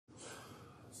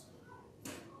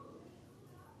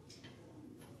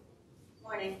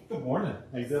Morning. Good morning.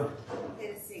 How you doing?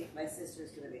 Okay to see if my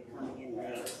sister's going to be coming in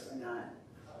later or not.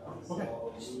 Okay.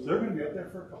 They're going to be up there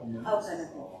for a couple minutes. Oh, then I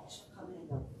think she'll come in.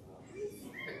 That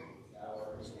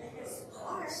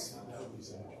would be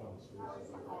so much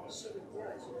fun. She would do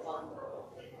it. She'd call him.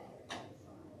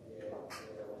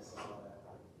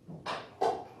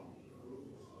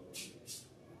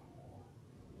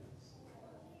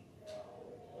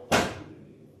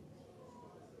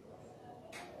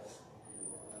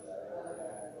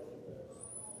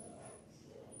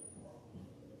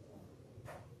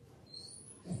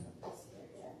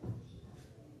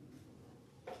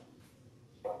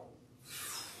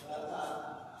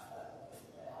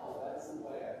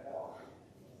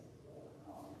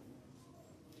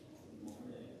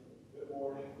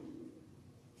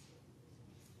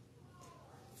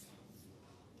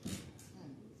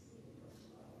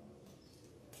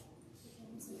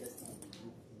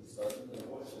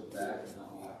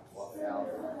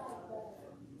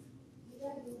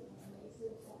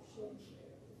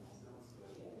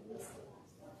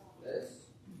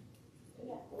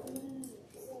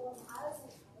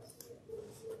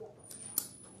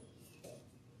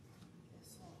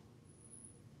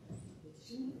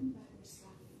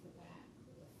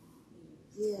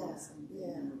 Yeah,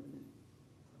 yeah.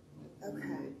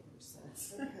 Okay.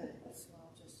 Okay.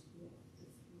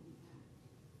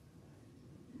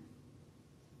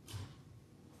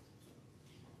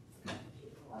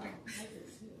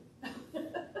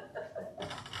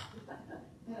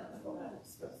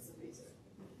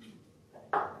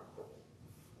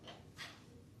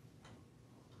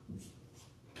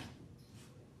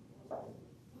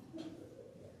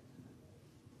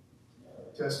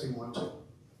 Testing 1, 2.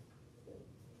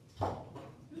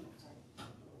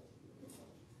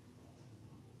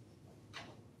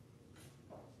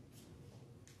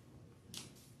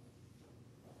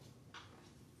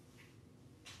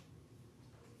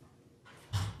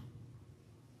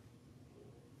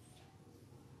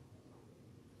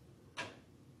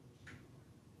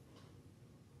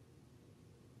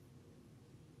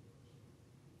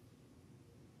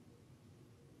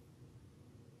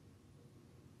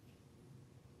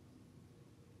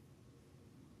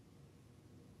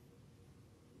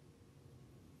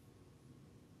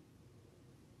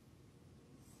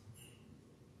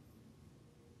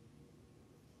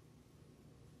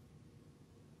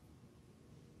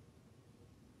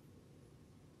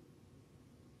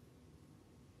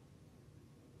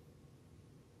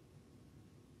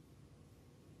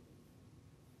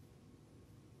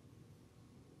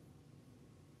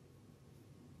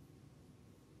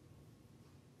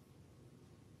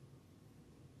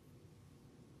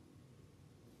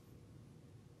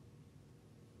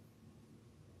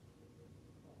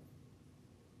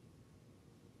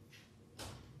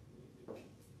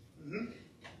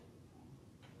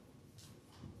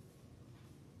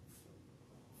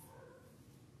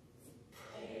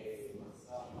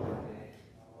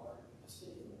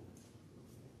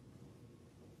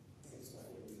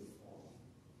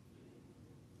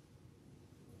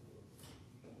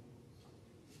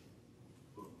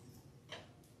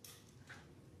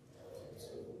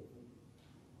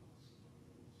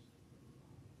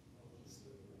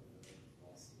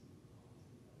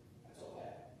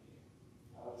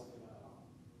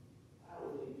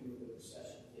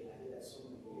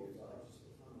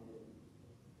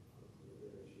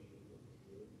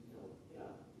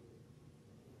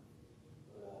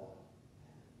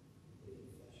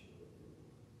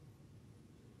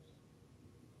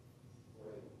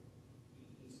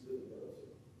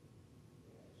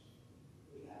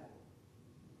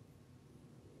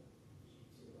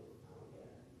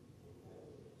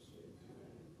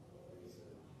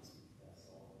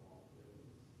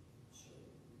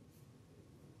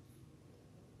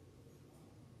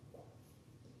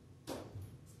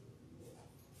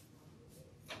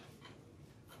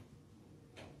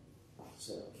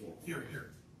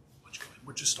 Here. Let's go in.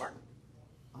 We're just starting.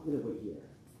 I'm gonna wait here.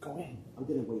 Go in. I'm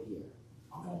gonna wait here.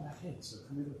 I'm going back in, so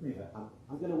come in with me then.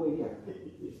 I'm gonna wait here.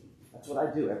 That's what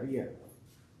I do every year.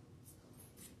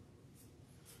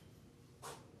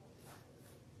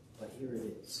 But here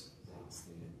it is.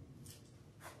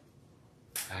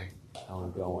 Hey, how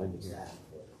I'm going here.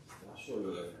 I'll show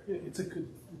you later. Yeah, it's a good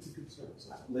service.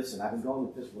 Listen, I've been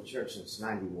going to Episcopal Church since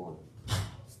 '91.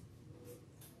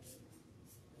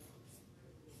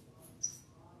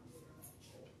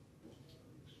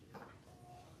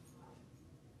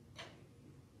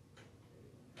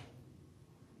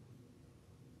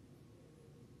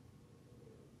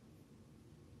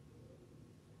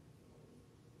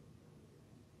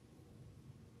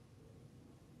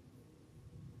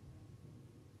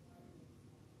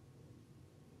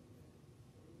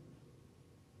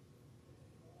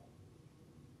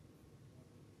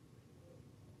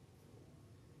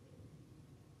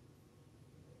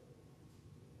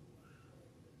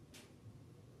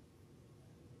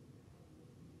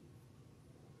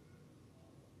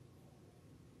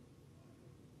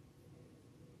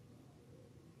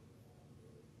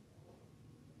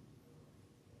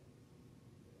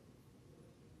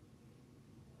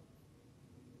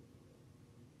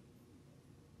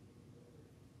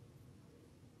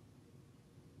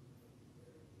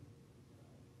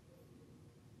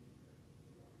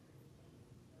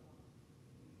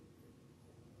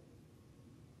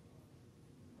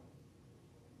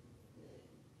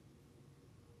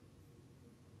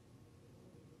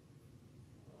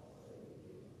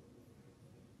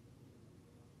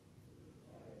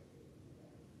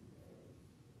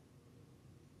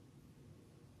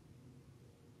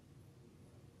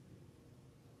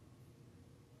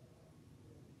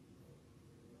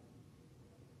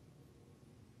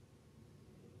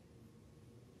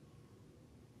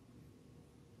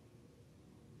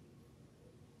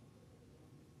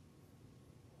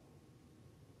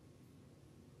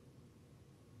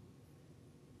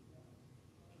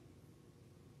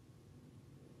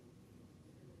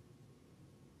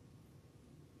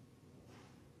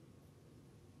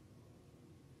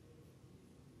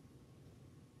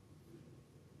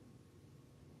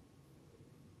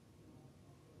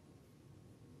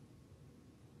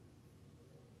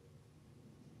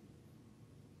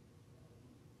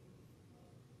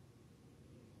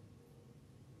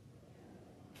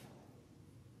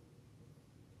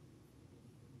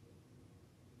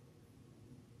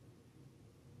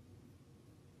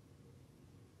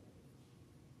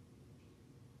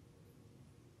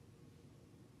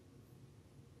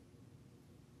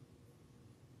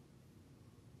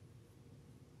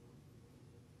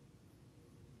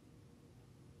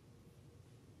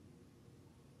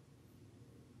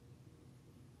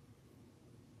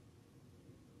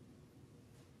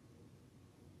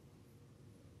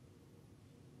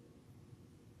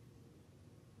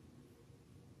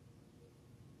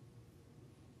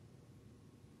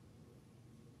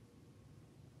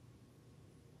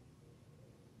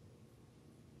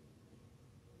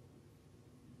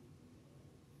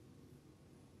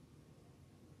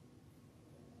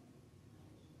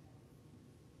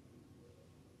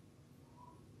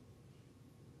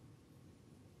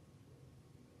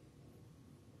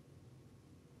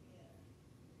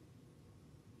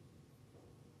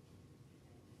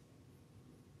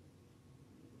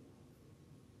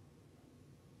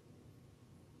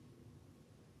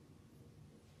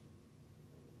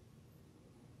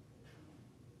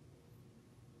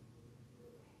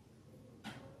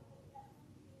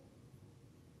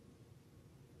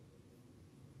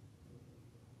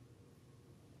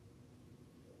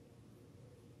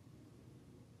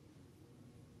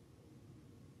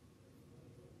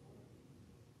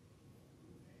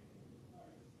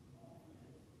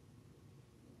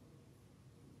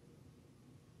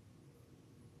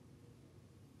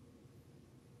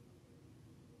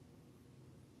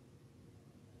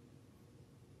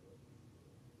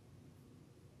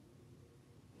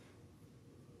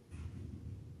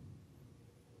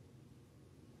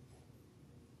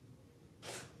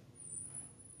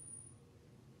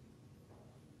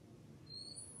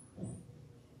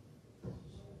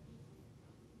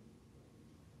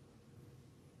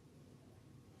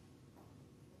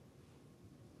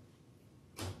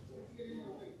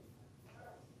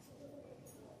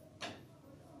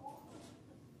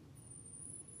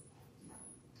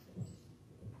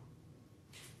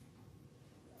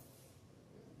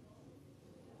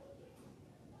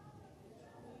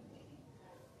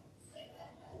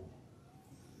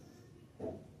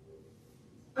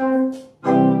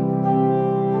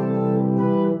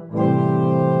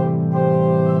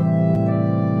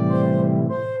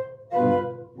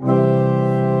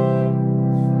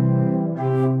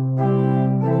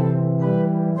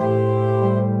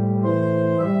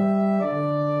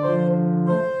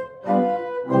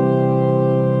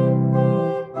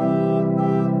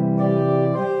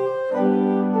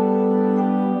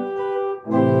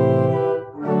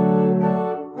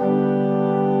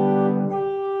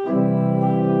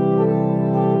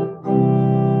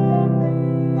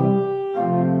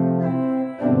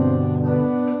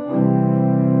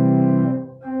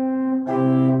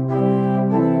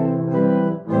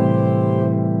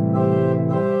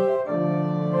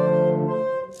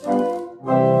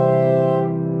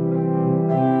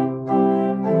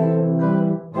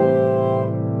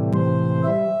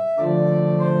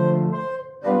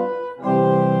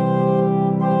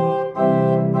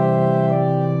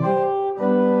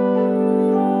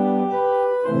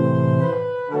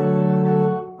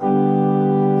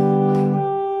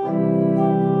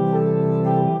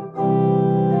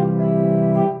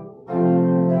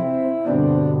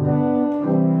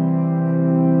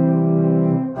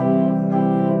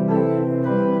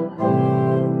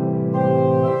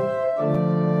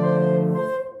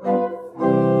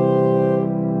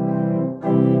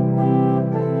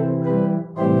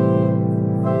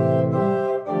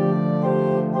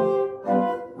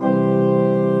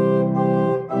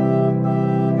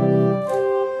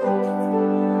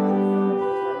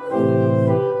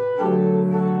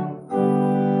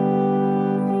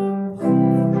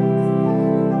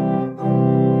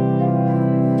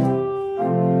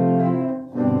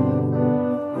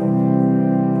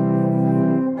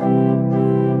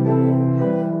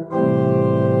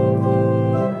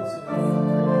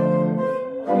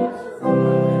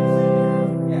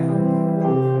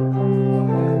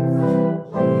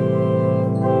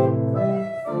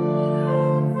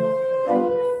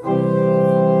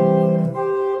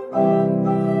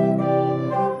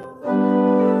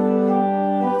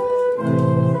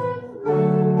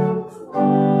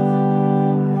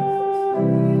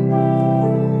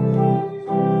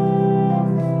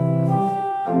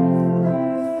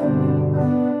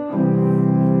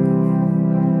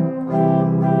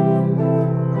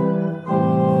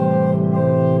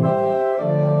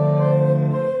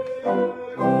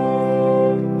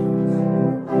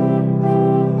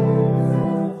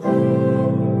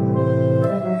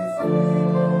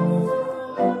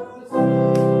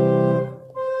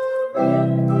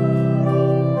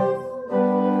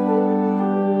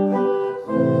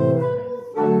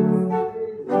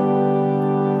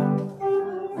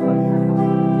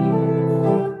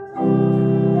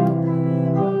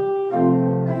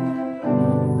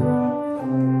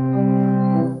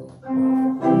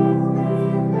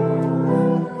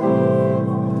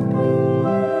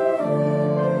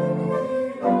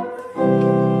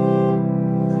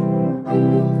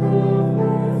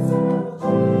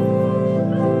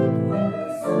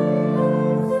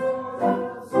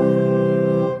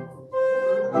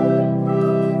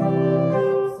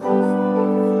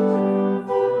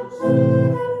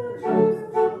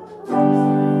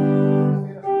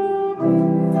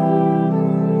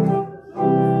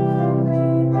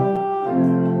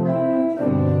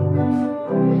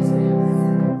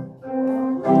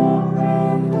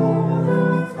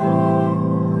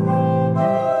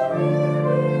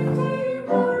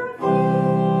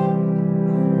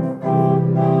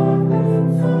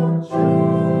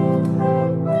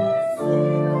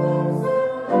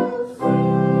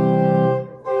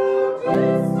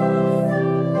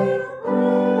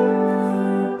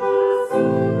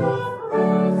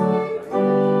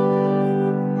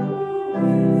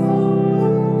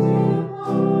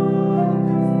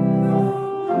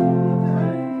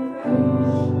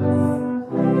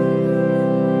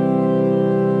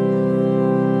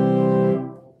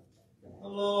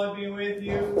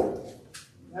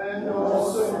 and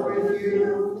also with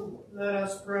you. Let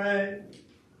us pray.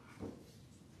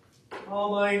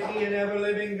 Almighty and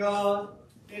ever-living God,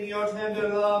 in your tender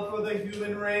love for the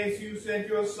human race, you sent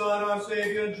your Son, our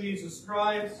Savior, Jesus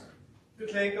Christ, to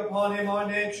take upon him our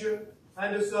nature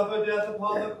and to suffer death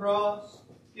upon the cross,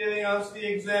 giving us the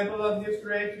example of his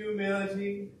great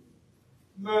humility.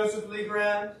 Mercifully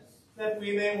grant that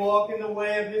we may walk in the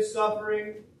way of his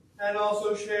suffering and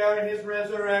also share in his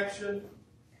resurrection.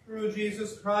 Through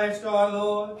Jesus Christ our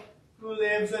Lord, who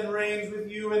lives and reigns with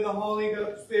you in the Holy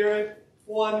Spirit,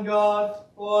 one God,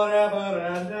 forever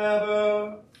and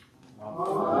ever.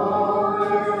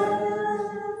 Amen.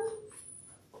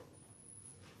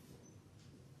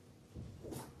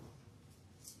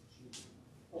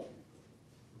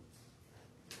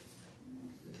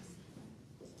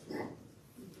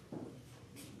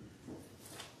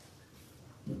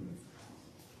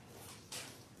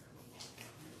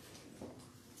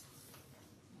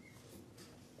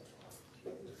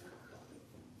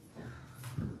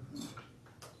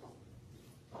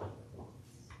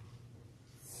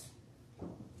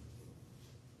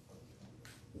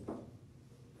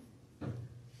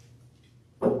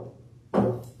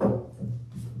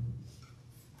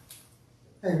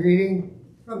 A reading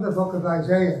from the book of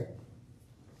Isaiah.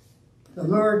 The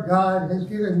Lord God has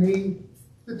given me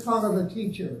the tongue of a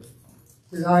teacher,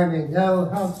 that I may know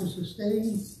how to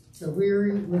sustain the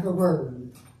weary with a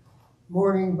word.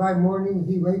 Morning by morning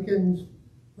he wakens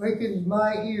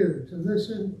my ear to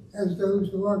listen as those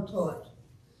who are taught.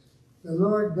 The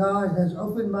Lord God has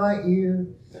opened my ear,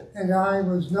 and I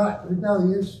was not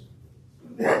rebellious.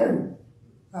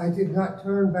 I did not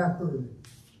turn backward.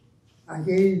 I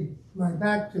gave my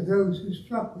back to those who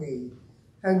struck me,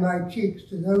 and my cheeks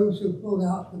to those who pulled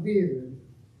out the beard.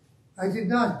 I did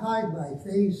not hide my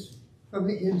face from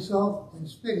the insult and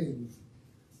spitting.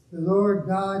 The Lord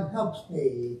God helps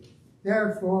me.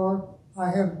 Therefore I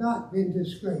have not been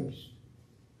disgraced.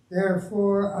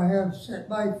 Therefore I have set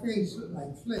my face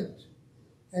like flint,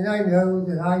 and I know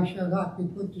that I shall not be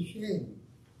put to shame.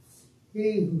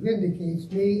 He who vindicates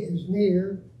me is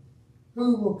near.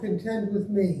 Who will contend with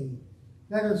me?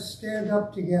 Let us stand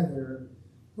up together.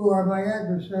 Who are my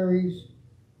adversaries?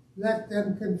 Let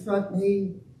them confront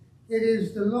me. It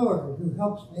is the Lord who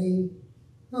helps me.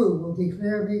 Who will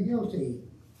declare me guilty?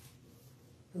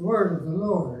 The word of the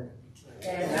Lord.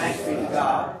 Thanks be to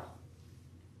God.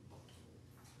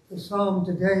 The psalm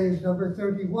today is number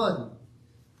 31,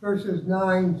 verses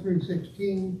 9 through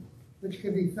 16, which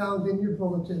can be found in your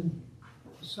bulletin.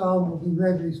 The psalm will be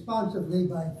read responsively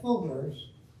by full verse.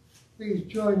 Please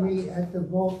join me at the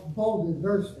bolded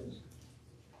verses.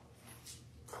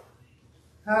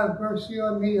 Have mercy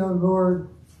on me, O Lord,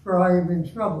 for I am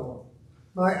in trouble.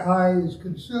 My eye is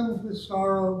consumed with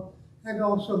sorrow, and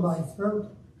also my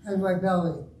throat and my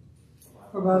belly.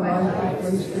 For my life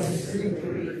is wasted in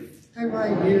grief, and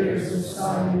my years are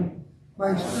sighing.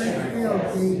 My strength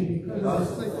failed me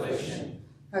because of affliction,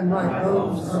 and my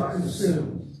bones are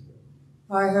consumed.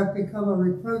 I have become a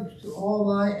reproach to all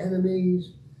my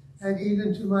enemies, and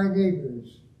even to my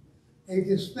neighbors, a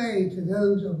dismay to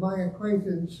those of my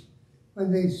acquaintance.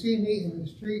 When they see me in the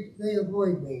street, they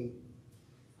avoid me.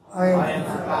 I am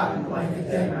forgotten like a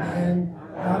dead man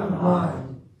out of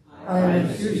mind. I am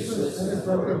as useless as a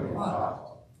broken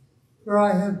pot. For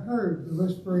I have heard the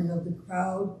whispering of the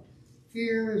crowd.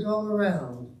 Fear is all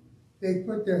around. They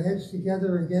put their heads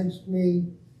together against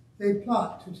me. They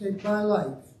plot to take my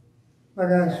life.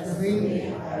 But as for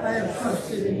me, I have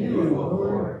trusted in you, O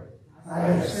Lord. I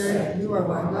have said, you are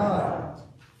my God.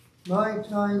 My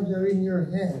times are in your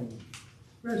hand.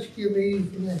 Rescue me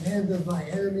from the hand of my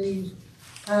enemies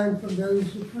and from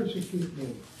those who persecute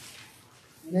me.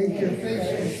 Make your face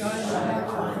to shine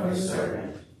upon your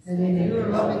servant, and in your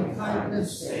loving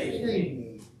kindness save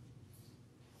me.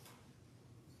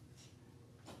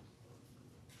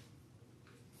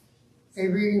 A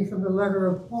reading from the letter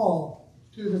of Paul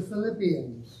to the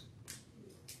Philippians.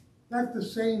 Let the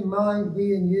same mind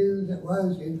be in you that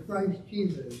was in Christ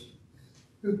Jesus,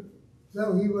 who,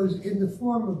 though he was in the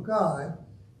form of God,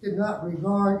 did not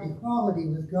regard equality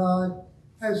with God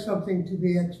as something to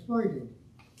be exploited,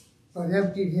 but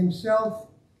emptied himself,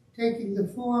 taking the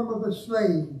form of a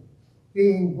slave,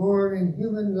 being born in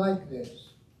human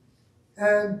likeness.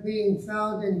 And being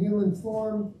found in human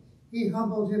form, he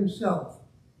humbled himself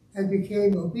and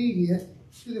became obedient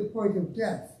to the point of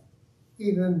death,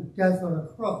 even death on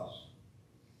a cross.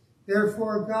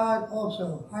 Therefore God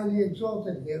also highly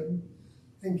exalted him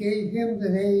and gave him the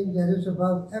name that is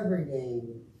above every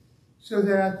name, so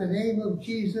that at the name of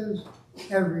Jesus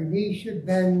every knee should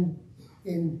bend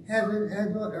in heaven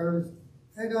and on earth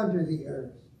and under the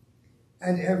earth,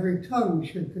 and every tongue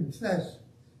should confess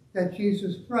that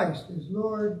Jesus Christ is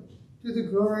Lord, to the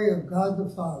glory of God the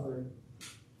Father.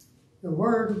 The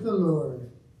word of the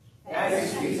Lord.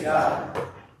 Thanks be to God.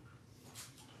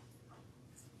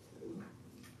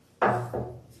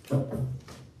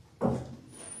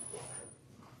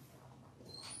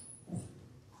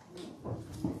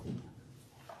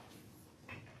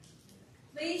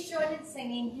 Please join in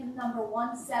singing hymn number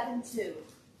 172,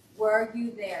 Were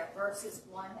You There, verses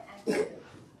 1 and 2.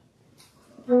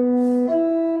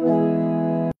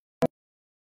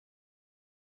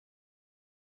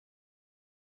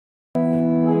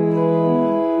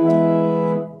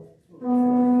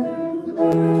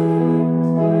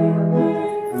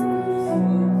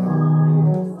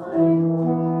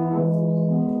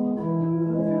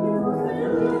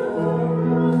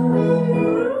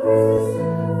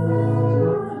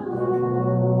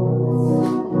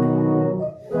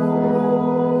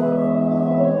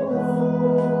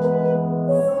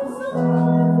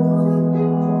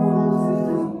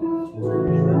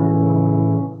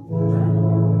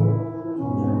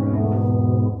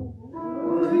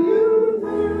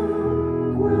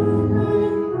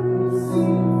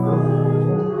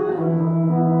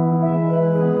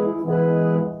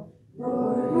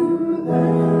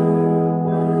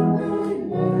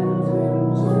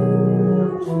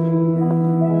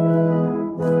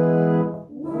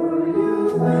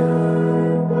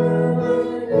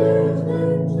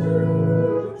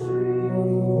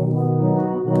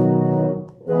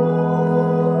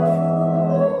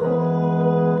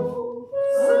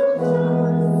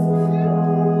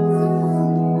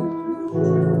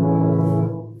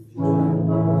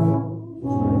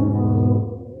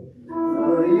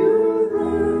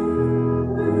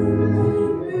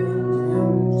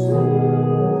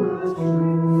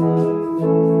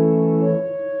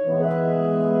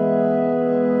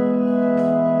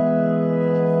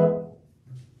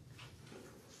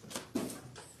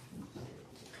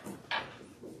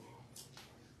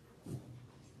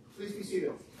 Please be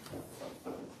seated.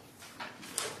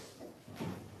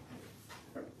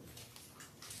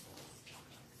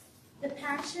 The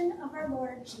Passion of our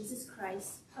Lord Jesus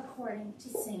Christ according to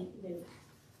St. Luke.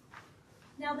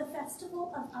 Now the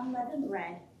festival of unleavened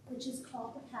bread, which is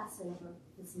called the Passover,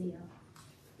 was near.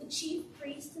 The chief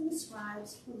priests and the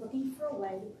scribes were looking for a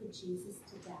way to put Jesus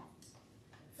to death,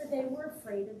 for they were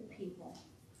afraid of the people.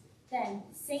 Then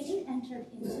Satan entered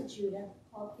into Judah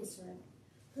called Israel,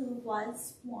 who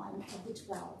was one of the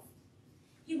 12.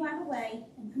 He went away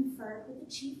and conferred with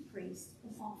the chief priests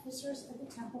and officers of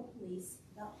the temple police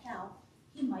about how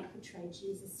he might betray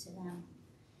Jesus to them.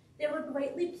 They were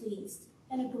greatly pleased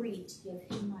and agreed to give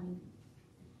him money.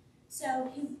 So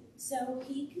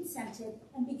he consented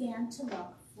and began to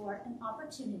look for an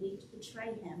opportunity to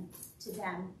betray him to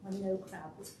them when no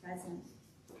crowd was present.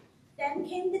 Then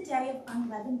came the day of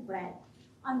unleavened bread,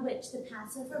 on which the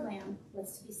Passover lamb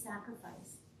was to be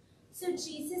sacrificed. So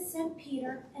Jesus sent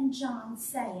Peter and John,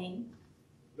 saying,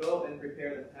 Go and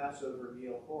prepare the Passover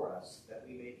meal for us, that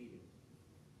we may eat it.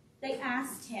 They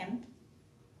asked him,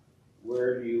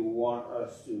 Where do you want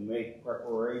us to make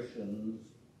preparations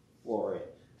for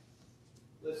it?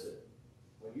 Listen,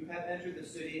 when you have entered the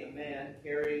city, a man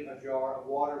carrying a jar of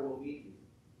water will meet you.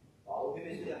 Follow him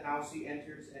into the house he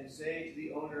enters, and say to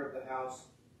the owner of the house,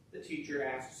 The teacher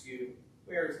asks you,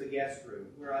 Where is the guest room,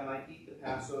 where I might eat the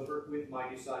Passover with my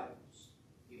disciples?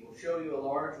 He will show you a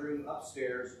large room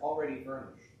upstairs, already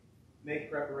furnished. Make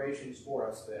preparations for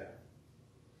us there.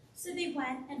 So they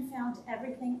went and found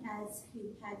everything as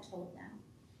he had told them,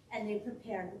 and they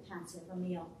prepared the Passover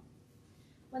meal.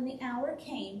 When the hour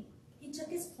came, he took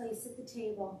his place at the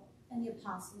table, and the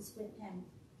apostles with him.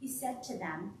 He said to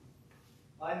them,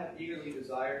 I have eagerly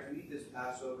desired to eat this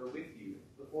Passover with you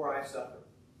before I suffer.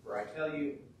 For I tell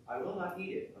you, I will not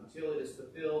eat it until it is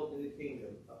fulfilled in the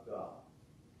kingdom of God.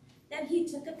 Then he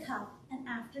took a cup, and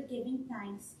after giving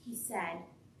thanks, he said,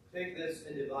 Take this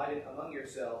and divide it among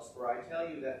yourselves, for I tell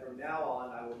you that from now on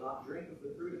I will not drink of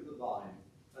the fruit of the vine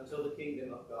until the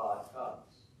kingdom of God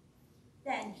comes.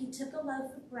 Then he took a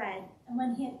loaf of bread, and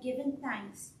when he had given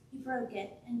thanks, he broke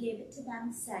it and gave it to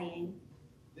them, saying,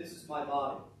 This is my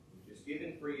body, which is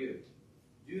given for you.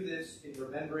 Do this in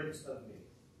remembrance of me.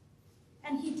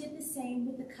 And he did the same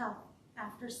with the cup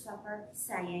after supper,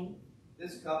 saying,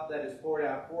 This cup that is poured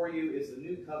out for you is the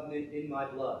new covenant in my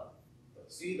blood.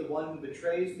 But see, the one who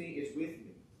betrays me is with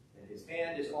me, and his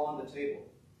hand is on the table.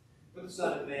 For the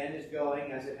Son of Man is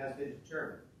going as it has been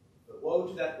determined. But woe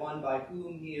to that one by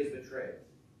whom he is betrayed.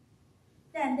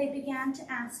 Then they began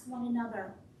to ask one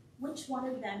another which one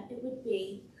of them it would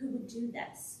be who would do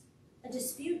this. A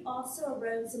dispute also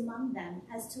arose among them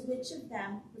as to which of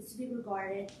them was to be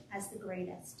regarded as the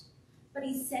greatest. But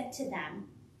he said to them,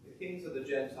 The kings of the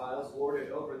Gentiles lord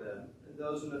it over them, and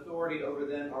those in authority over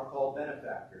them are called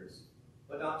benefactors.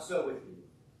 But not so with you.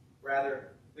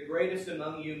 Rather, the greatest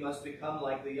among you must become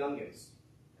like the youngest,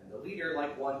 and the leader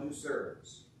like one who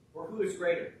serves. For who is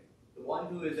greater, the one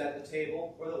who is at the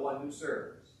table or the one who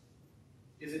serves?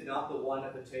 Is it not the one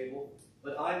at the table?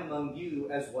 But I am among you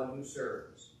as one who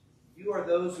serves. You are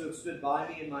those who have stood by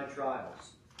me in my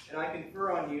trials, and I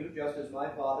confer on you, just as my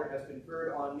Father has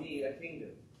conferred on me, a kingdom,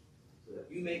 so that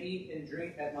you may eat and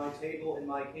drink at my table in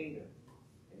my kingdom.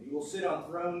 And you will sit on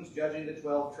thrones judging the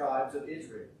 12 tribes of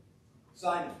Israel.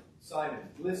 Simon, Simon,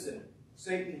 listen,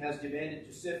 Satan has demanded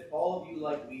to sift all of you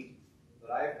like wheat, but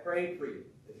I have prayed for you,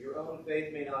 that your own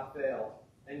faith may not fail,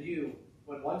 and you,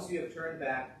 when once you have turned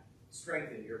back,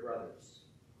 strengthen your brothers.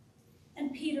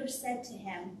 And Peter said to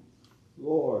him,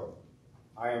 Lord,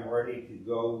 I am ready to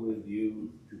go with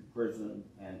you to prison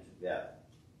and to death.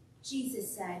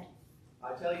 Jesus said,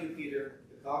 I tell you, Peter,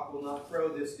 the cock will not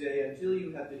crow this day until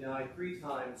you have denied 3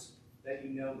 times that you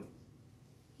know me.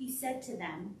 He said to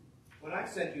them, When I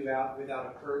sent you out without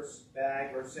a purse,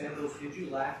 bag, or sandals, did you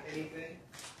lack anything?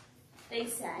 They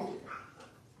said,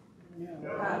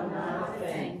 Not a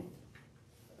thing.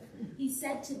 He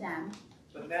said to them,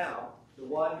 But now, the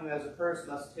one who has a purse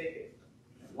must take it,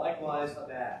 and likewise a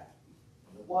bag.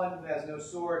 And the one who has no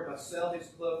sword must sell his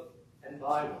cloak and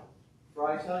buy one. For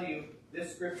I tell you,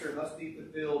 this scripture must be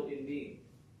fulfilled in me.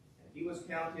 And he was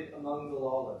counted among the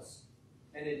lawless.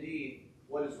 And indeed,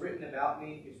 what is written about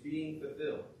me is being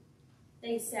fulfilled.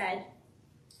 They said,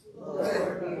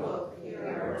 Lord, behold, here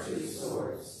are 2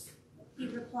 swords. He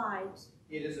replied,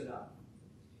 It is enough.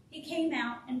 He came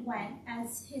out and went,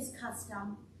 as his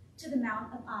custom, to the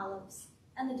Mount of Olives,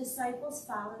 and the disciples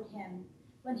followed him.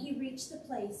 When he reached the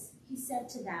place, he said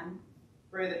to them,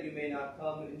 Pray that you may not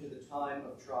come into the time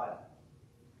of trial.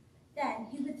 Then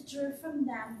he withdrew from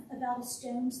them about a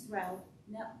stone's throw,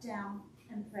 knelt down,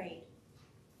 and prayed.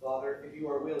 Father, if you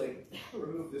are willing,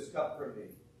 remove this cup from me.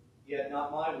 Yet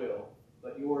not my will,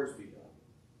 but yours be done.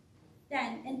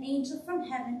 Then an angel from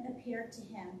heaven appeared to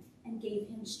him and gave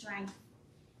him strength.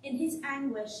 In his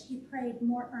anguish he prayed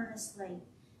more earnestly,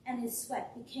 and his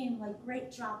sweat became like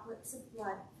great droplets of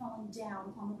blood falling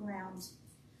down on the ground.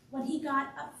 When he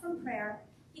got up from prayer,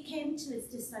 he came to his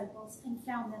disciples and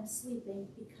found them sleeping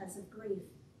because of grief.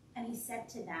 And he said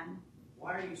to them,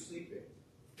 Why are you sleeping?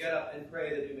 Get up and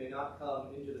pray that you may not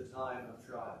come into the time of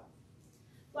trial.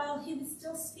 While he was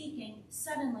still speaking,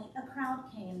 suddenly a crowd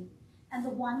came, and the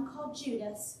one called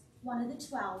Judas, one of the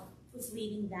 12, was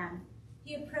leading them.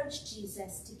 He approached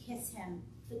Jesus to kiss him,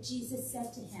 but Jesus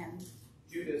said to him,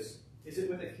 Judas, is it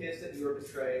with a kiss that you are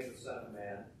betraying the Son of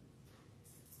Man?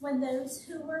 When those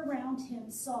who were around him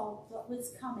saw what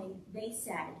was coming, they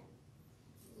said,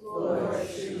 Lord,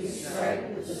 should we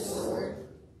strike with the sword?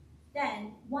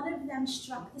 Then one of them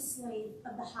struck the slave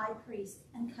of the high priest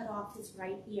and cut off his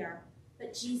right ear.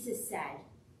 But Jesus said,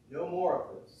 No more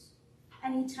of this.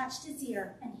 and he touched his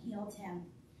ear and healed him.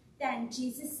 Then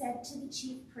Jesus said to the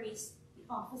chief priests,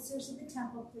 the officers of the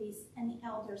temple police, and the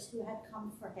elders who had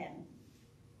come for him,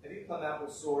 Have you come out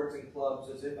with swords and clubs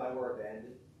as if I were a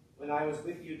bandit? When I was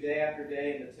with you day after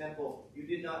day in the temple, you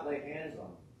did not lay hands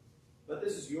on me. But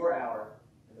this is your hour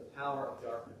and the power of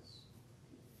darkness.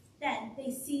 Then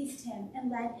they seized him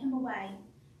and led him away,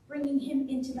 bringing him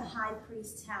into the high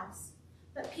priest's house.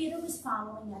 But Peter was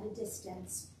following at a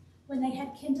distance. When they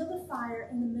had kindled a fire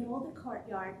in the middle of the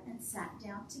courtyard and sat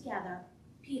down together,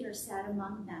 Peter sat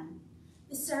among them.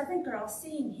 The servant girl,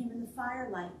 seeing him in the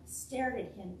firelight, stared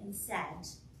at him and said,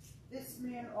 This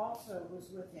man also was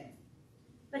with him.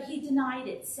 But he denied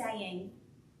it, saying,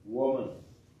 Woman,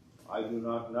 I do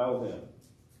not know him.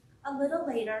 A little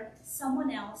later,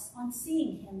 someone else, on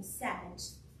seeing him, said,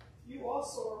 You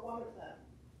also are one of them.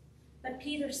 But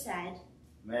Peter said,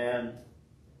 Man,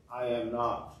 I am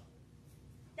not.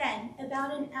 Then,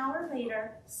 about an hour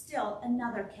later, still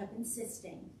another kept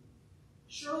insisting.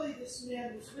 Surely this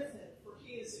man was with him, for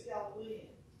he is a Galilean.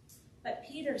 But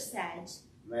Peter said,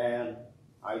 Man,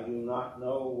 I do not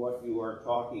know what you are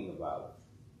talking about.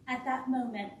 At that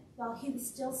moment, while he was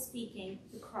still speaking,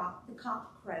 the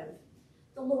cock crowed.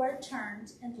 The Lord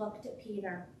turned and looked at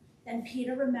Peter. Then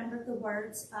Peter remembered the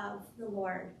words of the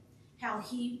Lord, how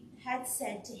he had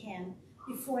said to him,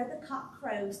 Before the cock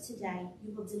crows today,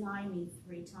 you will deny me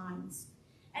 3 times.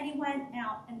 And he went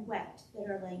out and wept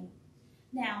bitterly.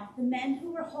 Now the men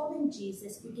who were holding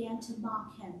Jesus began to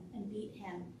mock him and beat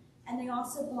him, and they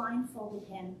also blindfolded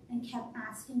him and kept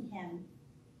asking him,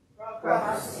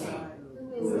 Prophecy,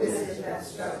 who is it that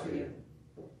struck you?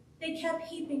 They kept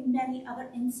heaping many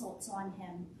other insults on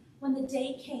him. When the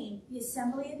day came, the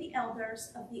assembly of the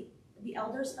elders of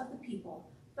the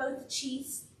people, both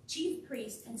chief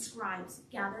priests and scribes,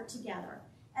 gathered together,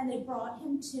 and they brought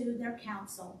him to their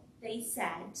council. They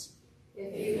said,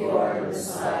 "If you are the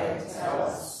Messiah, tell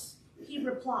us." He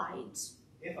replied,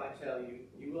 If I tell you,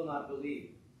 you will not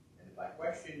believe, and if I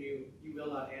question you, you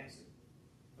will not answer.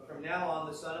 But from now on,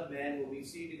 the Son of Man will be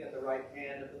seated at the right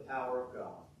hand of the power of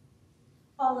God.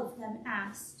 all of them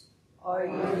asked. "Are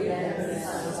you then the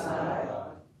Son of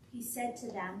God?" He said to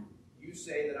them. You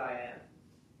say that I am.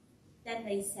 Then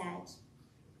they said,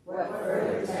 "What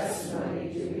further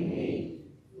testimony do we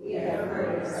need? We have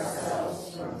heard it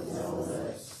ourselves from his own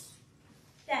lips."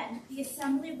 Then the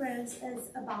assembly rose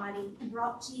as a body and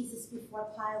brought Jesus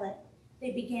before Pilate.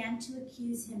 They began to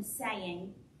accuse him,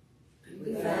 saying,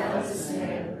 "We found this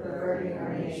man perverting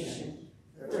our nation,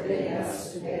 forbidding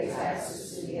us to pay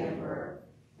taxes to the emperor,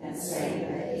 and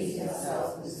saying that he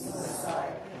himself is the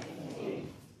Messiah and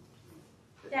King."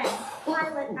 Then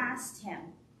Pilate asked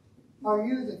him. Are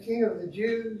you the king of the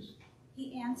Jews?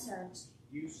 He answered.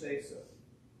 You say so.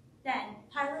 Then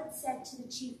Pilate said to the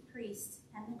chief priests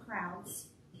and the crowds,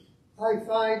 I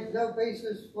find no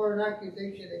basis for an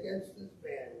accusation against this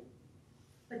man.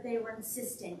 but they were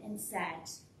insistent and said,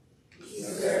 He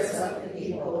stirs up the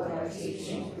people by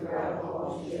teaching throughout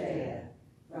all Judea,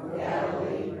 from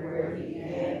Galilee where he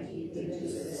began to into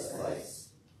this place.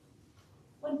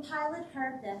 When Pilate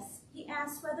heard this, he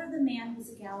asked whether the man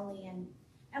was a Galilean.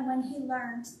 And when he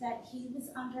learned that he was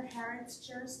under Herod's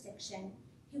jurisdiction,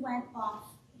 he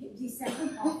sent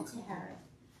him off to Herod,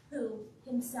 who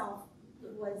himself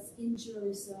was in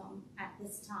Jerusalem at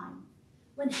this time.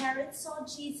 When Herod saw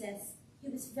Jesus, he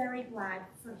was very glad,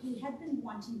 for he had been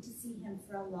wanting to see him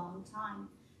for a long time,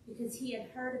 because he had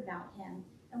heard about him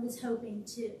and was hoping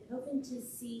to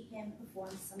see him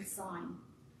perform some sign.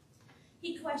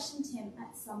 He questioned him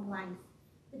at some length,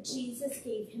 but Jesus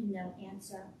gave him no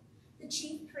answer. The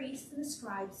chief priests and the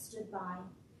scribes stood by,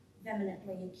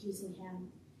 vehemently accusing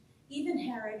him. Even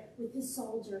Herod, with his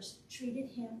soldiers, treated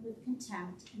him with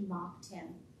contempt and mocked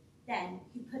him. Then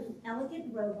he put an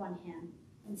elegant robe on him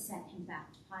and sent him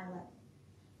back to Pilate.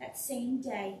 That same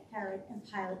day, Herod and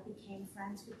Pilate became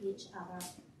friends with each other.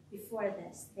 Before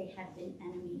this, they had been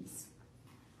enemies.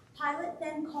 Pilate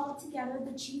then called together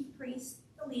the chief priests,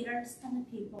 the leaders, and the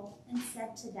people, and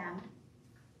said to them,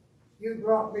 You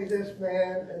brought me this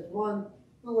man as one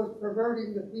who was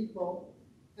perverting the people,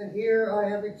 and here I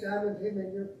have examined him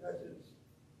in your presence,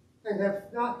 and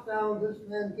have not found this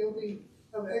man guilty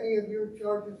of any of your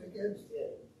charges against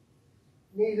him.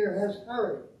 Neither has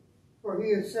Herod, for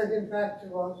he has sent him back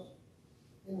to us.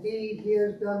 Indeed, he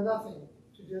has done nothing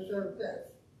to deserve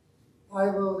death. I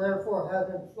will therefore have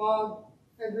him flogged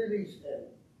and release him.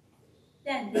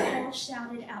 Then they all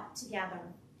shouted out together,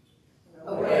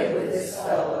 Away with this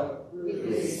fellow,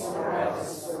 release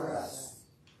Barabbas for us.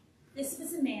 This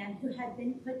was a man who had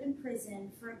been put in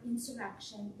prison for an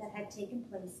insurrection that had taken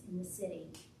place in the city,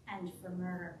 and for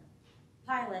murder.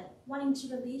 Pilate, wanting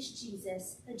to release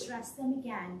Jesus, addressed them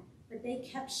again, but they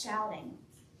kept shouting,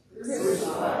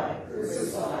 Crucify,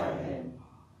 crucify him.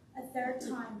 A third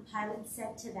time Pilate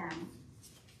said to them,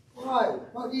 Why,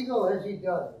 what evil has he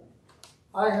done?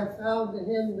 I have found in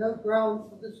him no ground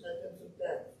for the sentence of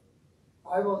death.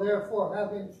 I will therefore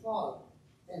have him flogged,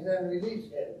 and then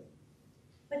release him.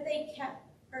 But they kept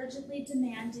urgently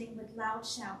demanding with loud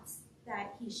shouts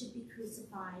that he should be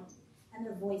crucified, and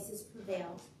their voices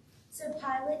prevailed. So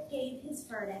Pilate gave his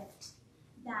verdict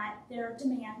that their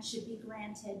demand should be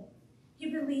granted.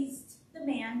 He released the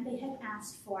man they had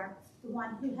asked for, the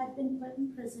one who had been put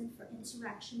in prison for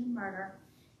insurrection and murder,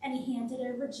 and he handed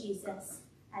over Jesus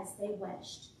as they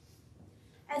wished.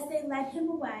 As they led him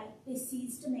away, they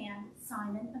seized a man,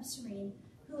 Simon of Cyrene,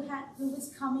 who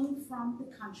was coming from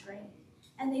the country,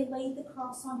 and they laid the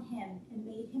cross on him and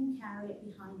made him carry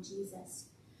it behind Jesus.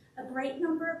 A great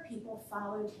number of people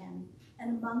followed him,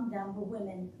 and among them were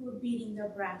women who were beating their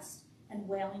breasts and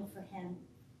wailing for him.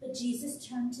 But Jesus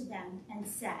turned to them and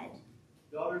said,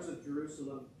 Daughters of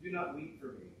Jerusalem, do not weep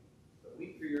for me, but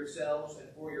weep for yourselves and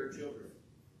for your children.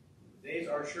 Days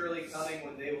are surely coming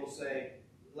when they will say,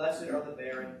 Blessed are the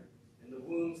barren, and the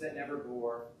wombs that never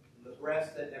bore, and the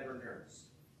breasts that never nursed.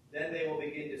 Then they will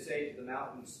begin to say to the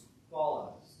mountains, Fall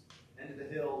on us, and to the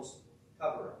hills,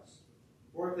 Cover us.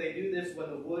 For if they do this when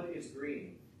the wood is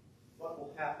green, what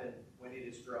will happen when it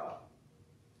is dry?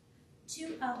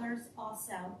 2 others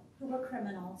also, who were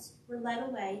criminals, were led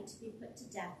away to be put to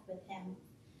death with him.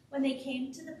 When they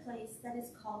came to the place that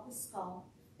is called the Skull,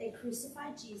 they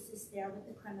crucified Jesus there with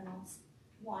the criminals,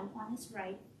 one on his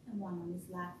right and one on his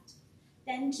left.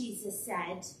 Then Jesus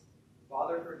said,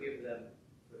 Father, forgive them,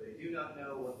 for they do not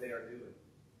know what they are doing.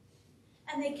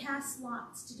 And they cast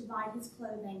lots to divide his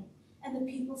clothing, and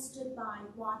the people stood by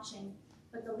watching,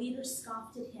 but the leaders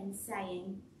scoffed at him,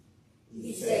 saying,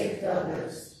 He saved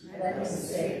others, let him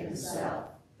save himself.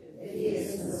 If he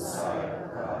is the Messiah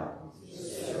of God,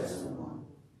 his chosen one.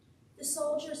 The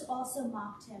soldiers also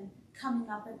mocked him, coming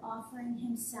up and offering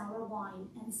him sour wine,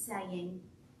 and saying,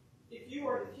 If you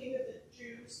are the King of the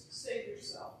Jews, save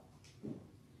yourself.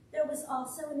 There was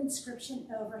also an inscription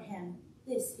over him,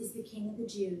 This is the King of the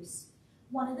Jews.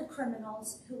 One of the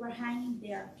criminals who were hanging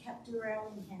there kept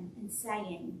derailing him and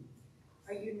saying,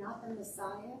 Are you not the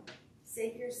Messiah?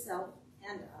 Save yourself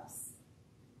and us.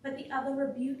 But the other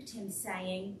rebuked him,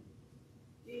 saying,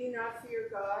 Do you not fear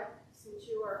God, since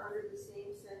you are under the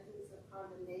same sentence of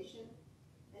condemnation?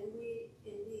 And we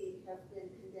indeed have been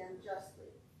condemned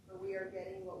justly, for we are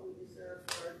getting what we deserve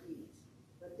for our deeds.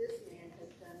 But this man has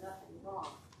done nothing wrong.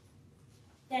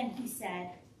 Then he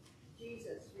said,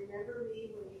 Jesus, remember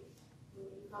me when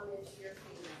you come into your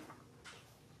kingdom.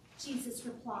 Jesus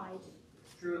replied,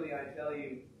 Truly I tell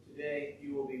you, today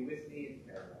you will be with me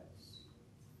in paradise.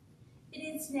 It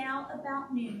is now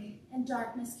about noon, and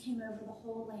darkness came over the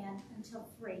whole land until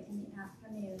 3 in the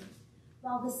afternoon,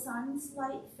 while the sun's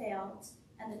light failed,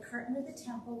 and the curtain of the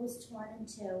temple was torn in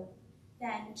two.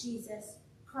 Then Jesus,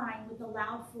 crying with a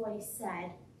loud voice,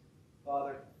 said,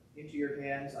 Father, into your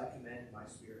hands I commend my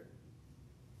spirit.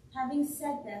 Having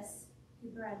said this, he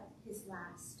breathed his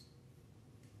last.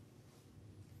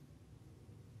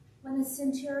 When the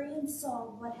centurion saw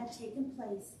what had taken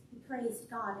place, he praised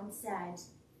God and said,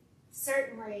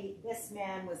 Certainly this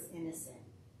man was innocent.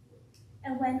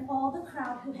 And when all the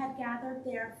crowd who had gathered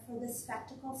there for the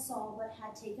spectacle saw what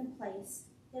had taken place,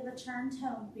 they returned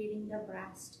home beating their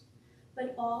breast.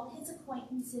 But all his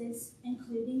acquaintances,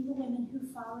 including the women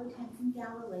who followed him from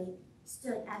Galilee,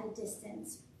 stood at a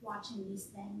distance, watching these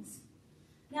things.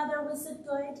 Now there was a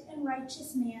good and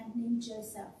righteous man named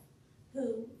Joseph,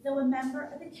 who, though a member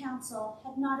of the council,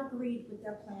 had not agreed with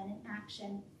their plan and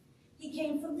action. He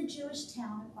came from the Jewish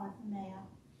town of Arimathea,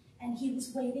 and he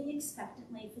was waiting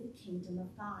expectantly for the kingdom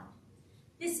of God.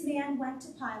 This man went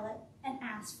to Pilate and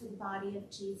asked for the body of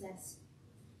Jesus.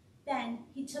 Then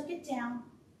he took it down,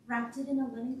 wrapped it in a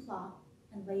linen cloth,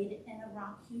 and laid it in a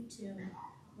rock-hewn tomb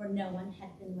where no one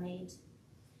had been laid.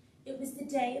 It was the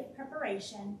day of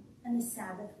preparation, and the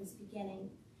Sabbath was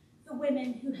beginning. The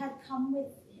women who had come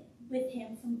with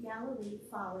him from Galilee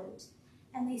followed,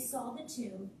 and they saw the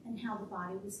tomb and how the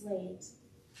body was laid.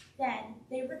 Then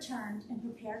they returned and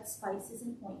prepared spices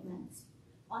and ointments.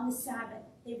 On the Sabbath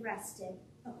they rested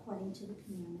according to the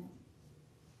commandment.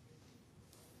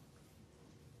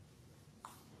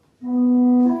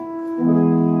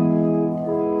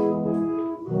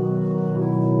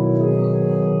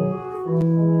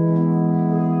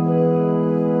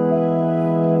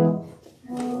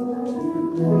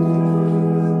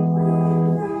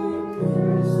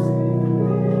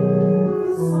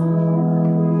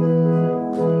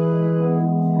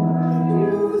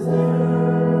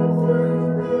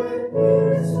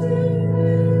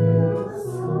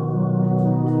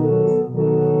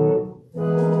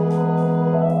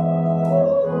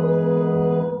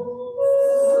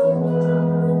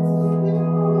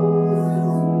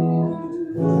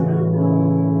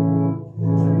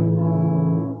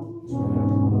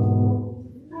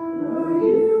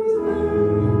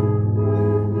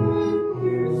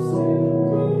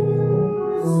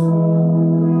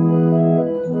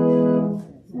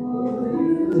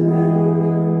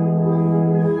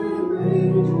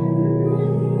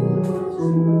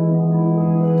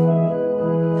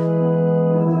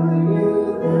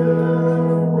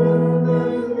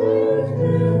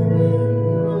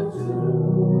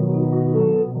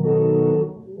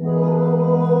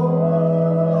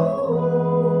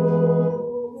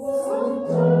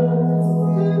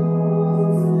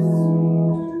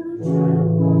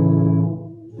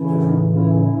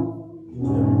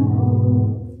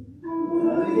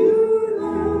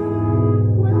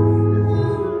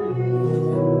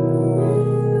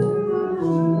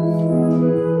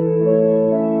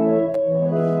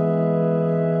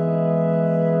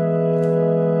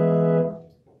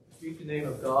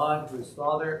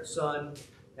 Father, Son,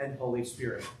 and Holy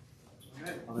Spirit.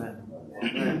 Amen.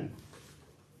 Amen.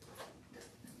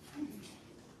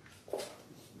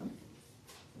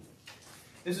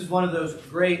 This is one of those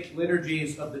great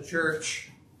liturgies of the Church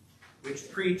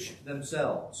which preach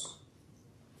themselves.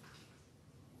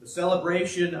 The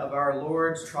celebration of our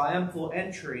Lord's triumphal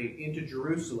entry into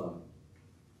Jerusalem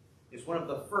is one of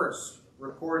the first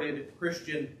recorded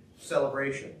Christian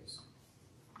celebrations.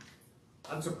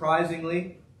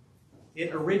 Unsurprisingly,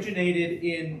 it originated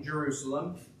in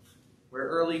Jerusalem, where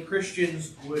early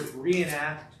Christians would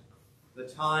reenact the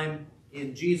time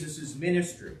in Jesus'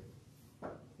 ministry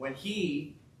when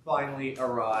he finally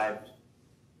arrived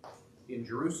in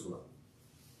Jerusalem.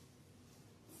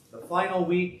 The final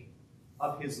week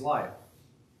of his life,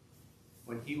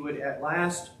 when he would at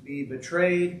last be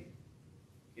betrayed,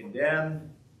 condemned,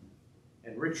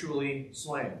 and ritually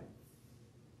slain.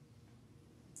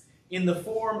 In the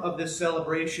form of this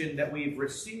celebration that we've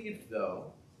received,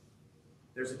 though,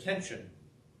 there's a tension,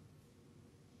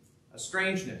 a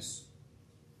strangeness.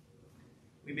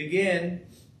 We begin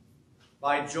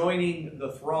by joining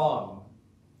the throng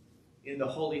in the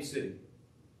holy city.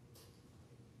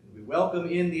 And we welcome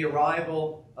in the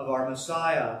arrival of our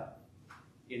Messiah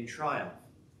in triumph,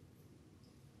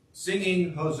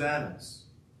 singing hosannas,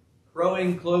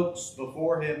 throwing cloaks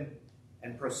before him,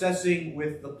 and processing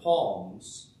with the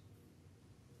palms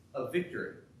of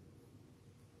victory.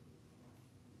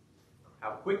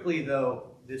 How quickly,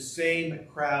 though, this same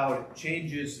crowd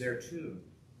changes their tune.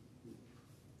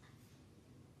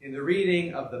 In the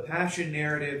reading of the Passion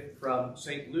narrative from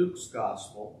St. Luke's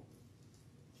Gospel,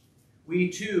 we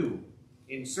too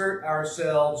insert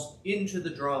ourselves into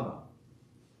the drama,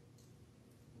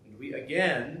 and we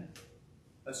again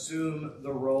assume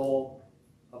the role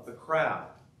of the crowd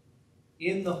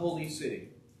in the holy city.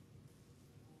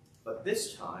 But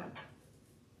this time,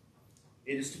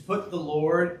 it is to put the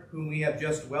Lord, whom we have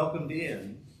just welcomed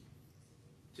in,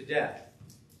 to death.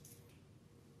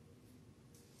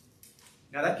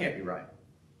 Now that can't be right.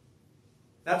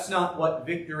 That's not what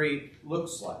victory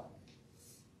looks like.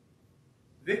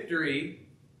 Victory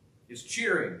is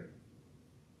cheering,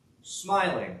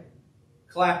 smiling,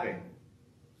 clapping,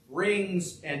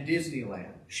 rings and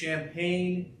Disneyland,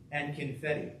 champagne and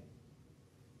confetti.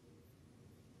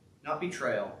 Not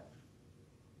betrayal,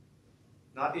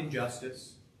 not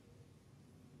injustice,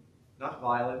 not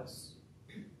violence,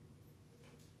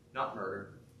 not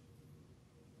murder.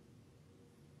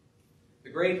 The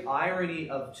great irony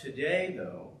of today,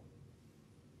 though,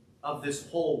 of this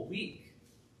whole week,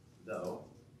 though,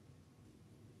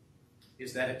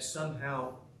 is that it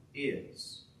somehow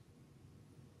is.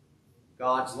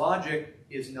 God's logic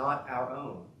is not our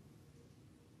own.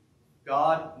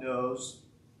 God knows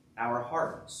our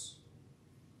hearts.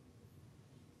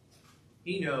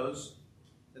 He knows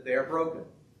that they are broken,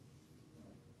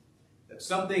 that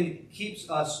something keeps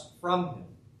us from him.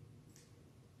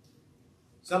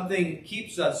 Something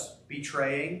keeps us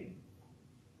betraying,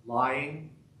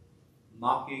 lying,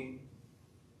 mocking,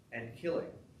 and killing.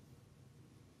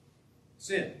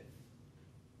 Sin.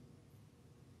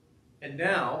 And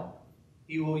now,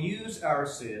 he will use our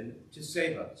sin to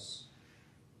save us.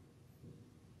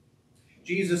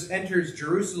 Jesus enters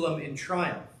Jerusalem in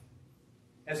triumph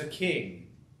as a king,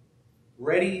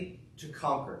 ready to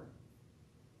conquer.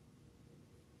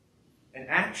 And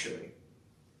actually,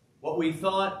 what we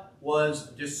thought was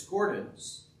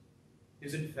discordance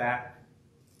is in fact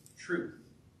truth.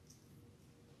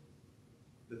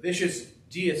 The vicious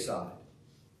deicide,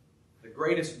 the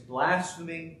greatest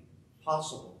blasphemy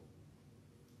possible,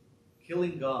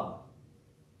 killing God.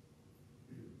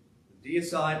 The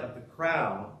deicide of the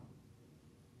crown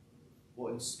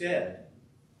will instead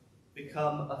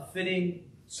become a fitting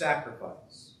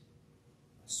sacrifice,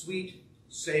 a sweet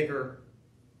savor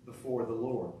before the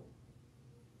Lord.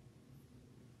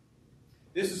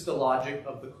 This is the logic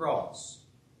of the cross.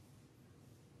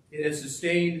 It has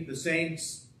sustained the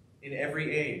saints in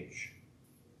every age,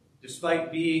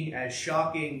 despite being as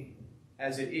shocking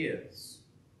as it is.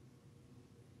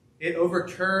 It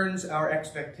overturns our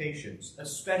expectations,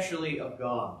 especially of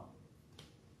God,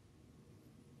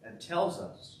 and tells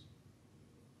us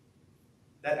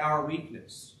that our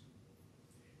weakness,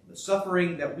 the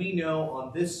suffering that we know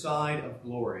on this side of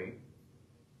glory,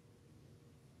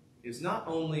 is not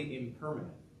only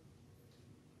impermanent,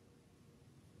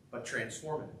 but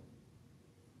transformative.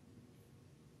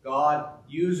 God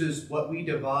uses what we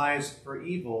devise for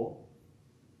evil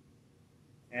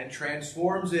and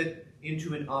transforms it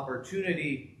into an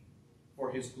opportunity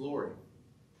for his glory.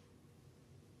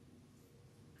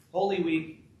 Holy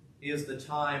Week is the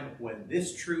time when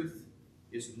this truth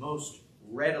is most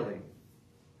readily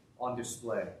on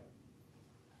display.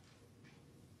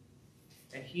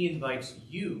 And he invites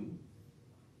you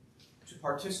to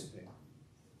participate,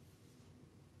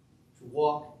 to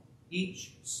walk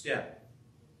each step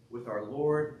with our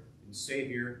Lord and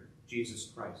Savior, Jesus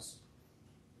Christ.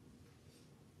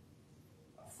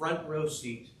 A front row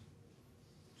seat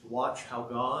to watch how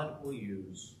God will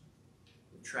use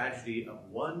the tragedy of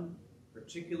one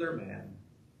particular man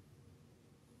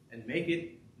and make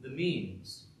it the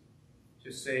means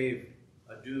to save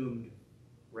a doomed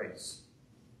race.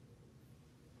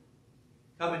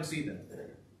 Come and see them.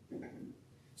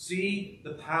 See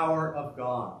the power of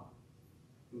God,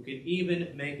 who can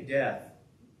even make death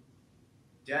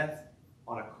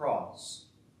on a cross,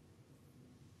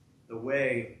 the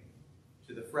way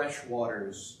to the fresh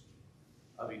waters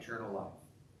of eternal life.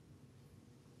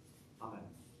 Amen.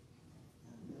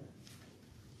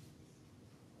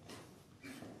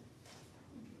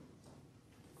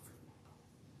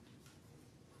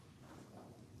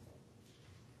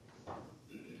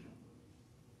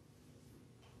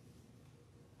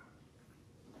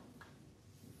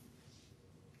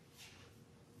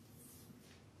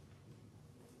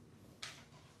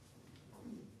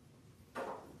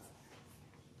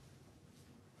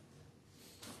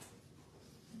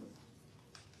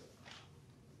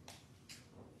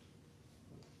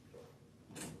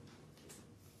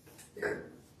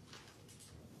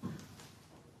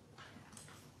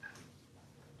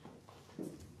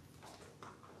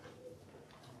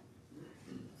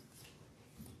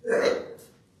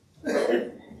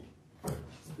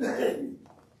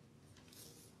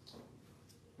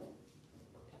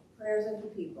 Prayers of the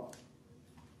people.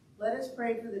 Let us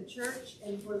pray for the church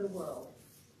and for the world.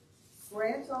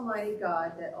 Grant, Almighty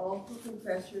God, that all who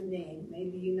confess your name may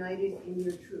be united in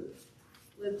your truth,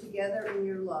 live together in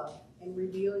your love, and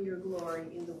reveal your glory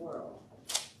in the world.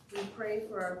 We pray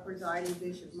for our presiding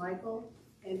Bishop Michael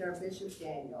and our Bishop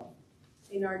Daniel.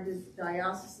 In our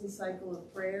diocesan cycle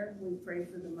of prayer, we pray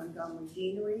for the Montgomery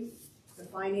Deanery, the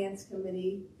Finance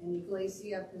Committee, and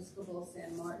Iglesia Episcopal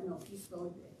San Martin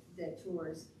Obispo de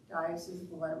Tours, Diocese of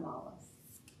Guatemala.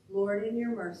 Lord, in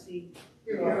your mercy,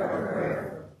 hear our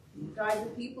prayer. Guide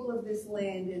the people of this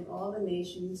land and all the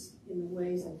nations in the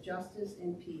ways of justice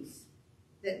and peace,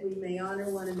 that we may honor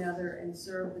one another and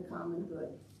serve the common good.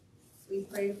 We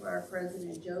pray for our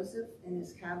President Joseph and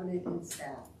his cabinet and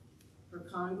staff, for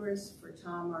Congress, for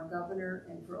Tom, our governor,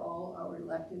 and for all our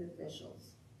elected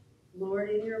officials. Lord,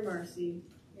 in your mercy,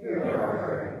 hear our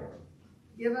prayer.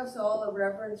 Give us all a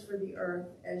reverence for the earth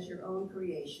as your own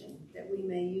creation, that we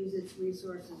may use its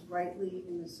resources rightly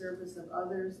in the service of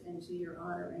others and to your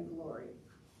honor and glory.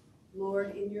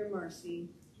 Lord, in your mercy,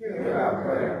 hear our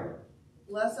prayer.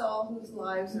 Bless all whose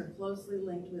lives are closely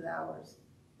linked with ours,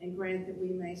 and grant that we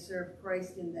may serve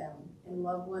Christ in them and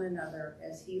love one another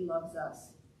as he loves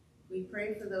us. We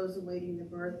pray for those awaiting the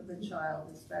birth of a child,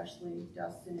 especially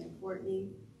Dustin and Courtney,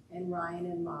 and Ryan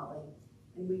and Molly.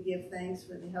 And we give thanks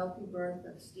for the healthy birth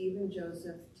of Steve and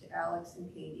Joseph to Alex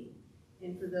and Katie,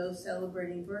 and for those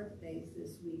celebrating birthdays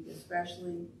this week,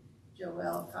 especially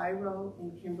Joelle Cairo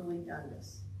and Kimberly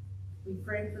Dundas. We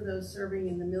pray for those serving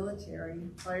in the military,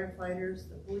 firefighters,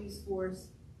 the police force,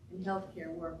 and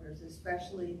healthcare workers,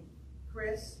 especially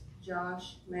Chris,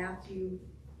 Josh, Matthew,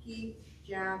 Keith,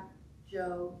 Jack,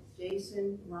 Joe,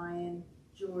 Jason, Ryan,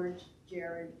 George,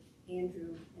 Jared,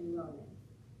 Andrew, and Ronan.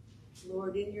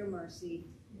 Lord, in your mercy,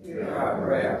 hear our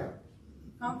prayer.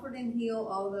 Comfort and heal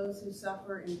all those who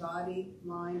suffer in body,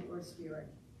 mind, or spirit.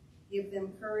 Give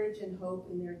them courage and hope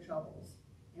in their troubles,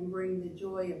 and bring the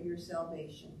joy of your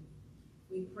salvation.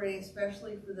 We pray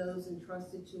especially for those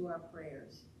entrusted to our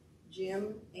prayers: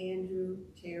 Jim, Andrew,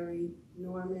 Terry,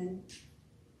 Norman,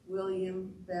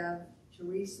 William, Bev,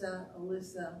 Teresa,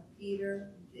 Alyssa,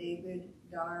 Peter, David,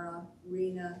 Dara,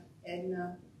 Rena,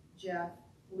 Edna, Jeff,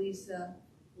 Lisa,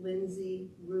 Lindsay,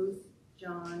 Ruth,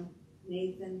 John,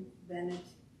 Nathan, Bennett,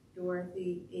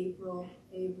 Dorothy, April,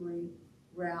 Avery,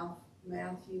 Ralph,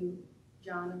 Matthew,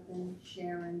 Jonathan,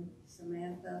 Sharon,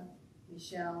 Samantha,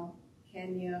 Michelle,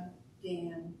 Kenya,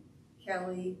 Dan,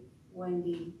 Kelly,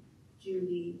 Wendy,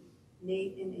 Judy,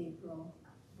 Nate and April,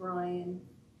 Brian,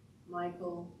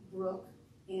 Michael, Brooke,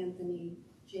 Anthony,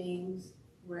 James,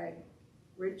 Greg,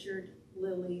 Richard,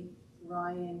 Lily,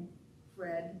 Ryan,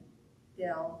 Fred,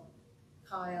 Dell,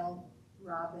 Kyle,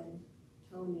 Robin,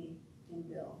 Tony, and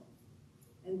Bill,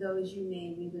 and those you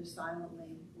name either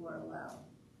silently or aloud.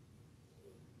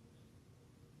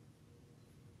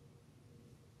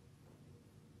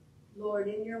 Lord,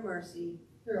 in your mercy,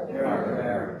 hear our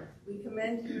prayer. We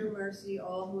commend to your mercy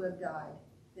all who have died,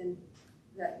 and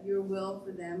that your will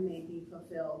for them may be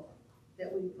fulfilled,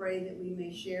 that we pray that we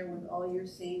may share with all your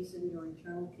saints in your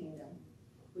eternal kingdom.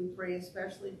 We pray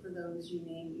especially for those you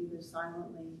name either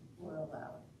silently or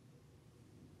aloud.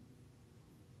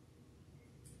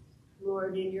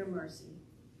 Lord, in your mercy,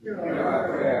 hear our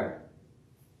prayer.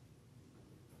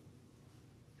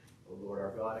 O Lord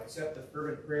our God, accept the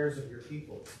fervent prayers of your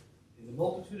people. In the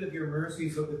multitude of your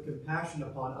mercies, look with compassion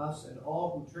upon us and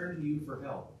all who turn to you for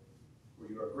help.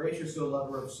 For you are gracious, O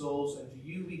lover of souls, and to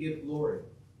you we give glory,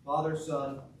 Father,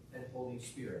 Son, and Holy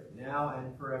Spirit, now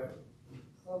and forever.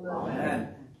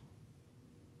 Amen.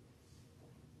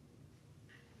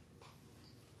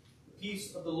 The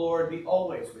peace of the Lord be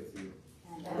always with you.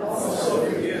 And also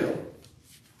with you.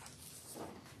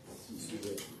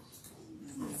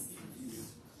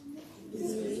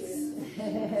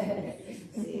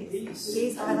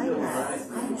 Peace, I like that. I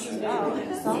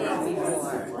saw that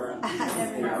before.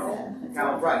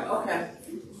 Right, okay.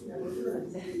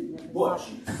 Butch.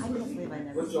 I can't believe I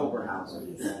never Butch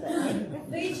Oberhausen.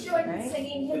 Please join in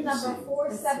singing hymn number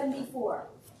 474,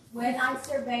 When I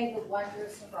Survey the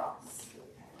Wondrous Cross.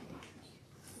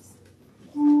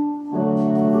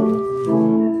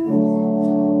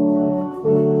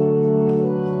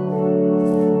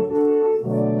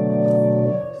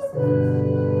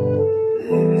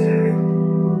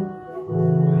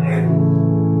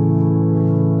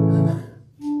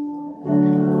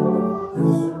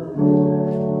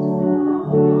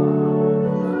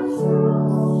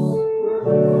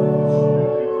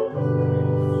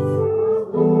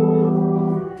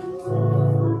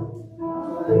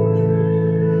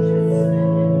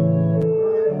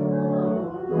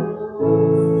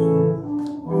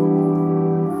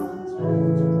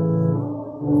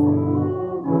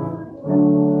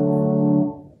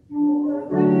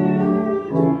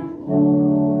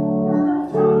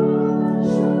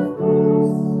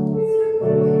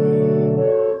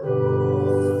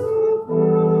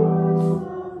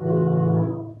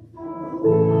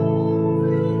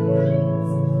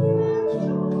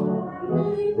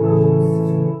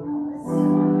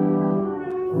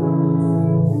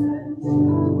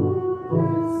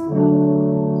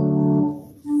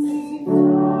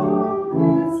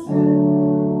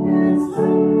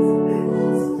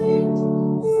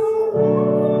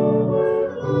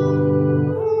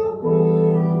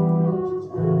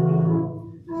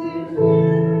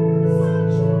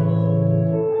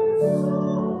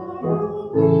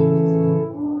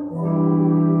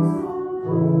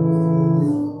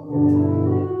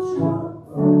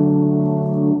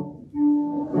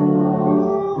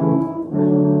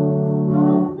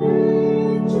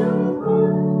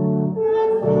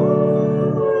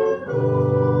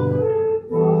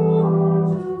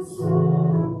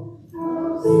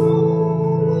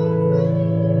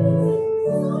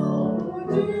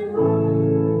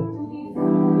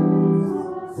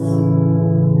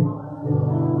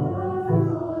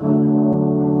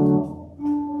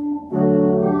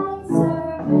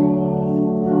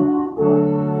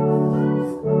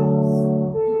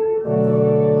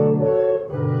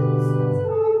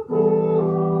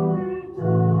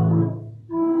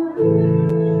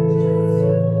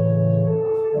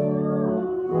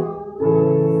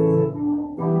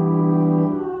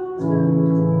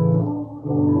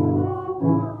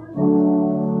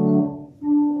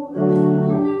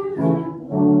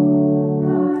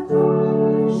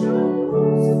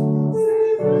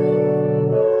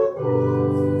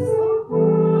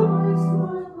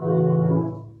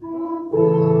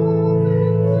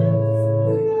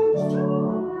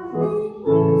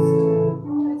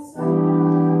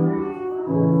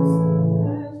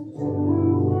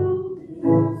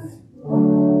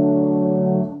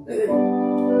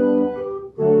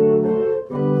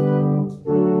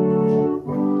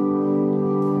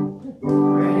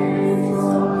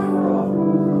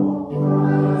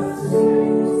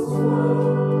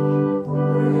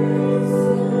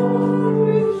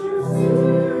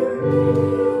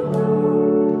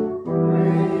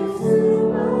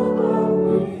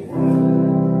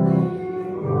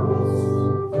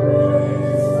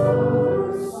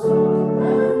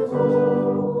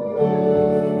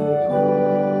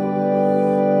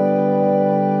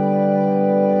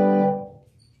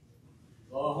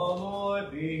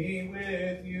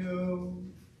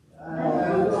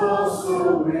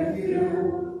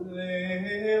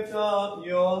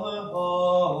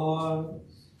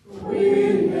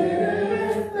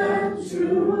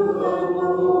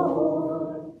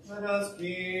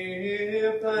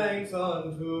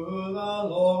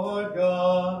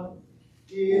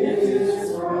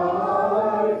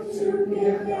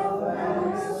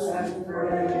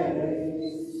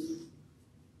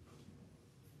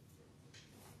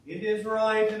 It is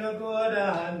right and a good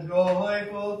and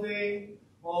joyful thing,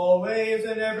 always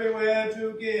and everywhere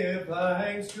to give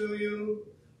thanks to you,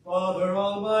 Father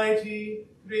Almighty,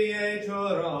 Creator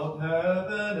of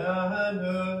heaven and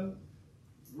earth,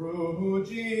 through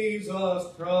Jesus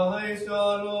Christ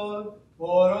our Lord.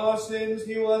 For our sins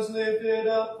he was lifted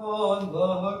upon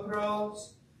the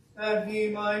cross, that he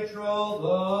might draw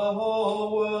the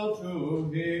whole world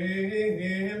to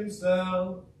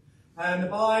himself.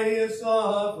 And by his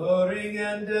suffering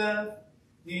and death,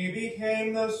 He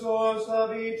became the source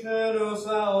of eternal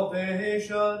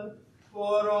salvation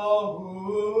for all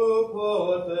who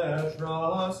put their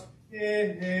trust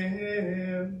in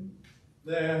him.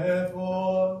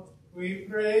 Therefore, we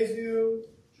praise you,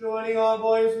 joining our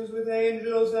voices with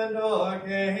angels and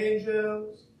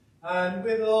archangels, and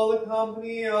with all the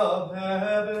company of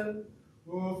heaven,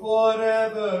 who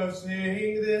forever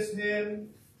sing this hymn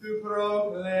to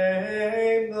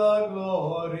proclaim the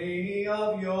glory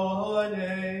of your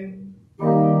name.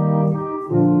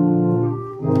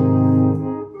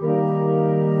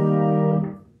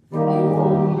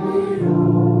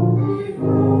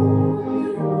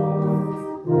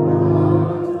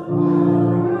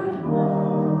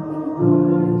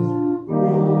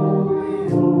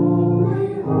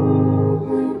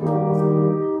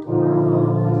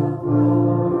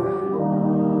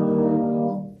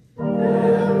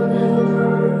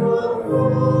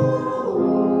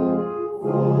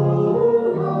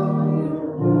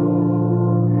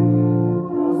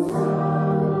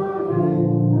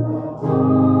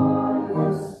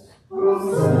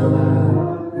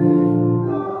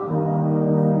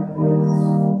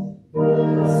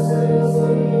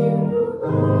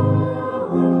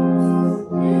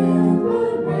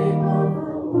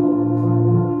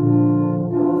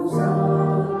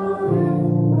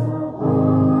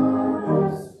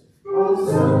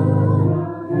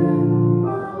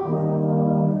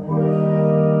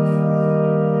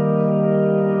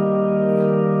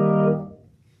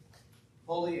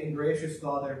 Holy and gracious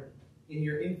Father, in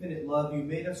your infinite love you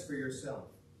made us for yourself.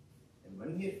 And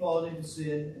when we had fallen into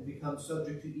sin and become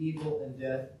subject to evil and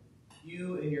death,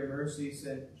 you in your mercy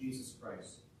sent Jesus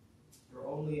Christ, your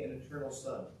only and eternal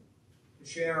Son, to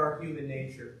share our human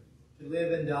nature, to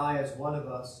live and die as one of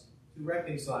us, to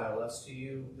reconcile us to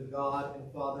you, the God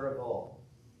and Father of all.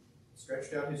 He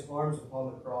stretched out his arms upon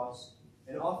the cross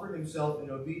and offered himself in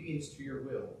obedience to your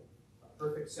will, a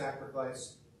perfect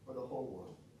sacrifice for the whole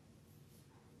world.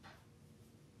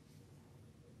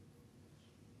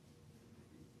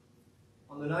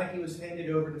 On the night he was handed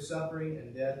over to suffering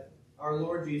and death, our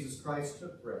Lord Jesus Christ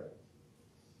took bread.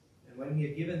 And when he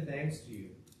had given thanks to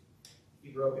you, he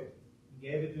broke it. He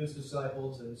gave it to his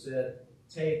disciples and said,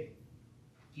 "Take,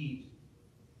 eat.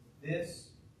 This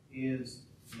is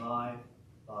my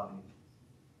body,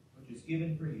 which is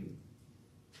given for you.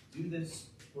 Do this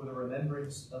for the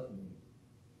remembrance of me."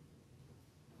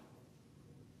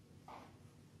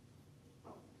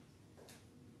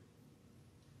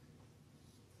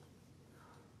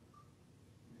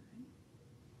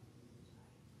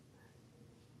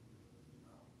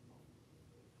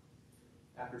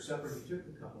 After supper, he took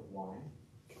the cup of wine,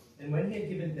 and when he had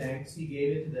given thanks, he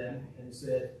gave it to them and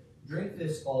said, "Drink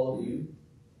this, all of you.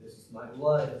 This is my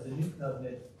blood of the new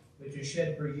covenant, which is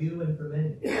shed for you and for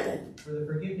many, for the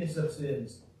forgiveness of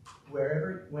sins.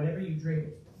 Whenever you drink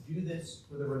it, do this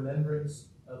for the remembrance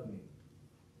of me."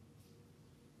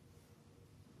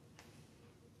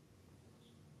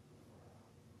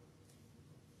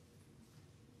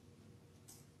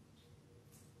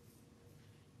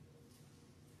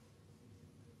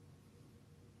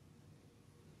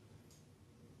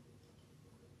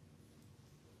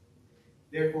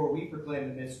 Therefore, we proclaim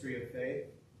the mystery of faith.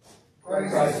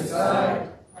 Christ has died.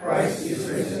 Christ is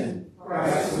risen.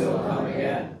 Christ will come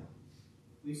again.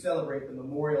 We celebrate the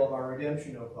memorial of our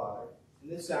redemption, O Father, in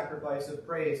this sacrifice of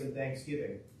praise and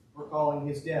thanksgiving. Recalling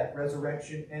his death,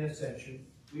 resurrection, and ascension,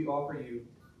 we offer you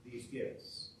these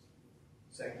gifts.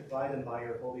 Sanctify them by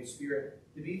your Holy Spirit,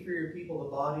 to be for your people the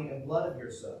body and blood of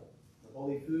your Son, the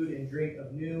holy food and drink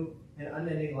of new and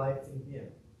unending life in him.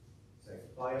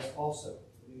 Sanctify us also,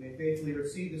 we may faithfully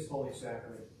receive this holy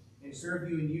sacrament and serve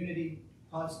you in unity,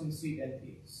 constancy, and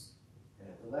peace. And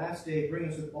at the last day, bring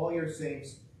us with all your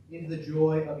saints into the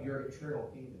joy of your eternal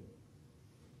kingdom.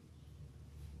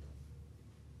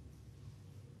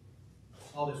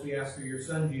 All this we ask through your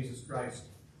Son, Jesus Christ,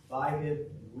 by him,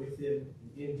 and with him,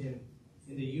 and in him,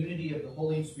 in the unity of the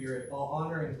Holy Spirit. All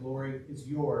honor and glory is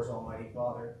yours, Almighty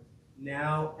Father,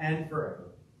 now and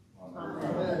forever.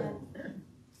 Amen.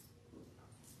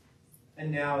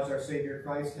 And now, as our Savior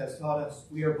Christ has taught us,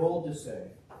 we are bold to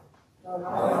say, Our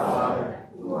Father,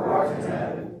 who art in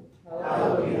heaven,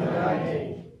 hallowed be thy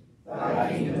name. Thy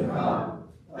kingdom come,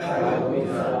 thy will be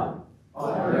done,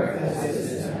 on earth as it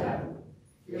is in heaven.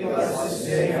 Give us this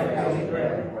day our daily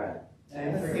bread,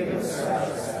 and forgive us our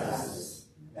trespasses,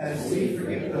 as we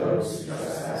forgive those who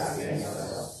trespass against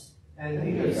us. And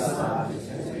lead us not into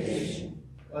temptation,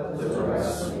 but deliver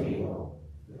us from evil.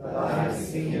 For thine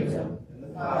is the kingdom, and the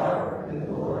power, and the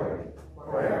glory,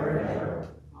 forever and ever.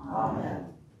 Amen.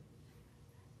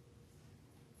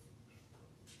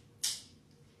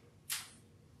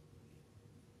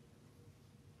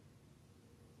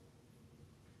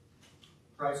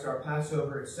 Christ our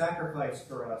Passover is sacrificed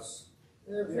for us.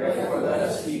 Therefore let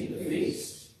us keep the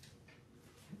feast.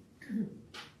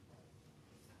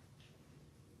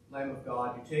 Lamb of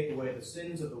God, you take away the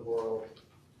sins of the world.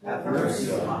 Have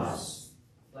mercy upon us.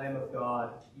 Lamb of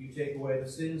God, you take away the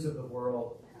sins of the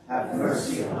world. Have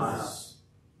mercy upon us.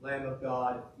 Lamb of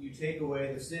God, you take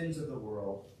away the sins of the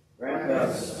world. Grant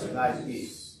us thy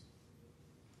peace.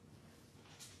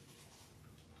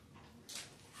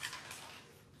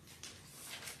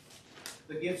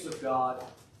 The gifts of God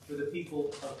for the people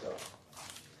of God.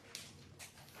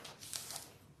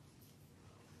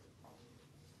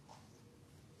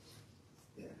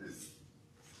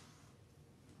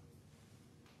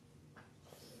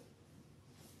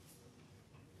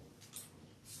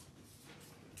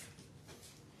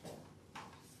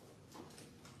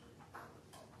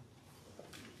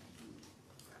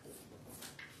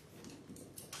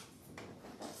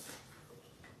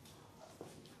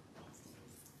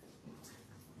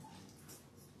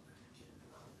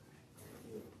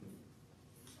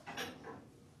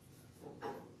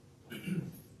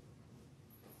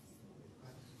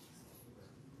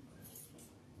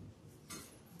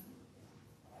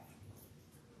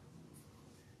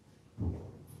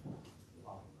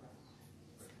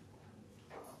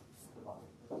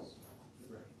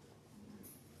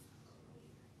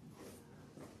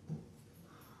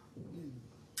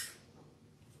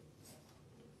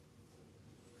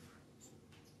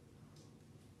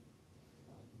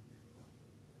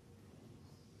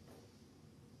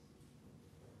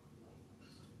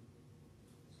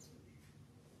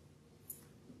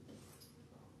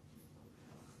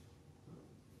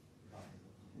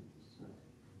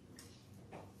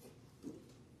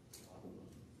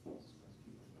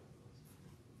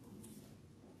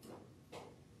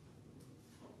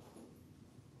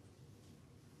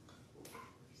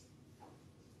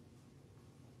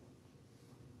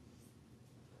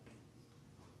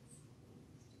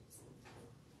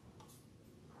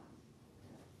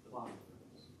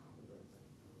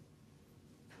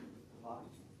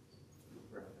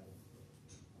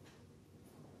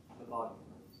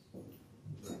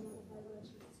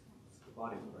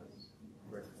 Body of Christ.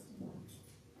 Break.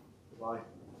 The body of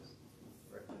Christ.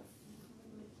 Break.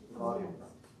 The body of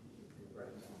Christ. Break.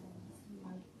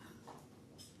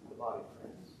 The body of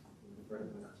Christ. Break. The body.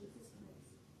 Break. Jesus Christ.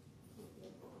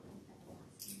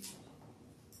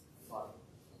 The body.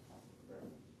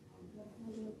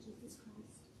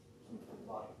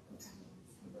 Break.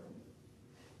 The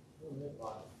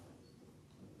body.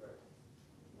 Break.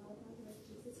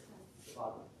 Jesus Christ. The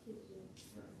body.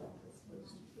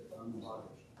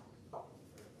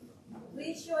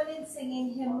 Please join in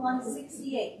singing hymn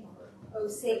 168, O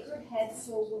Sacred Head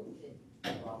So Wounded.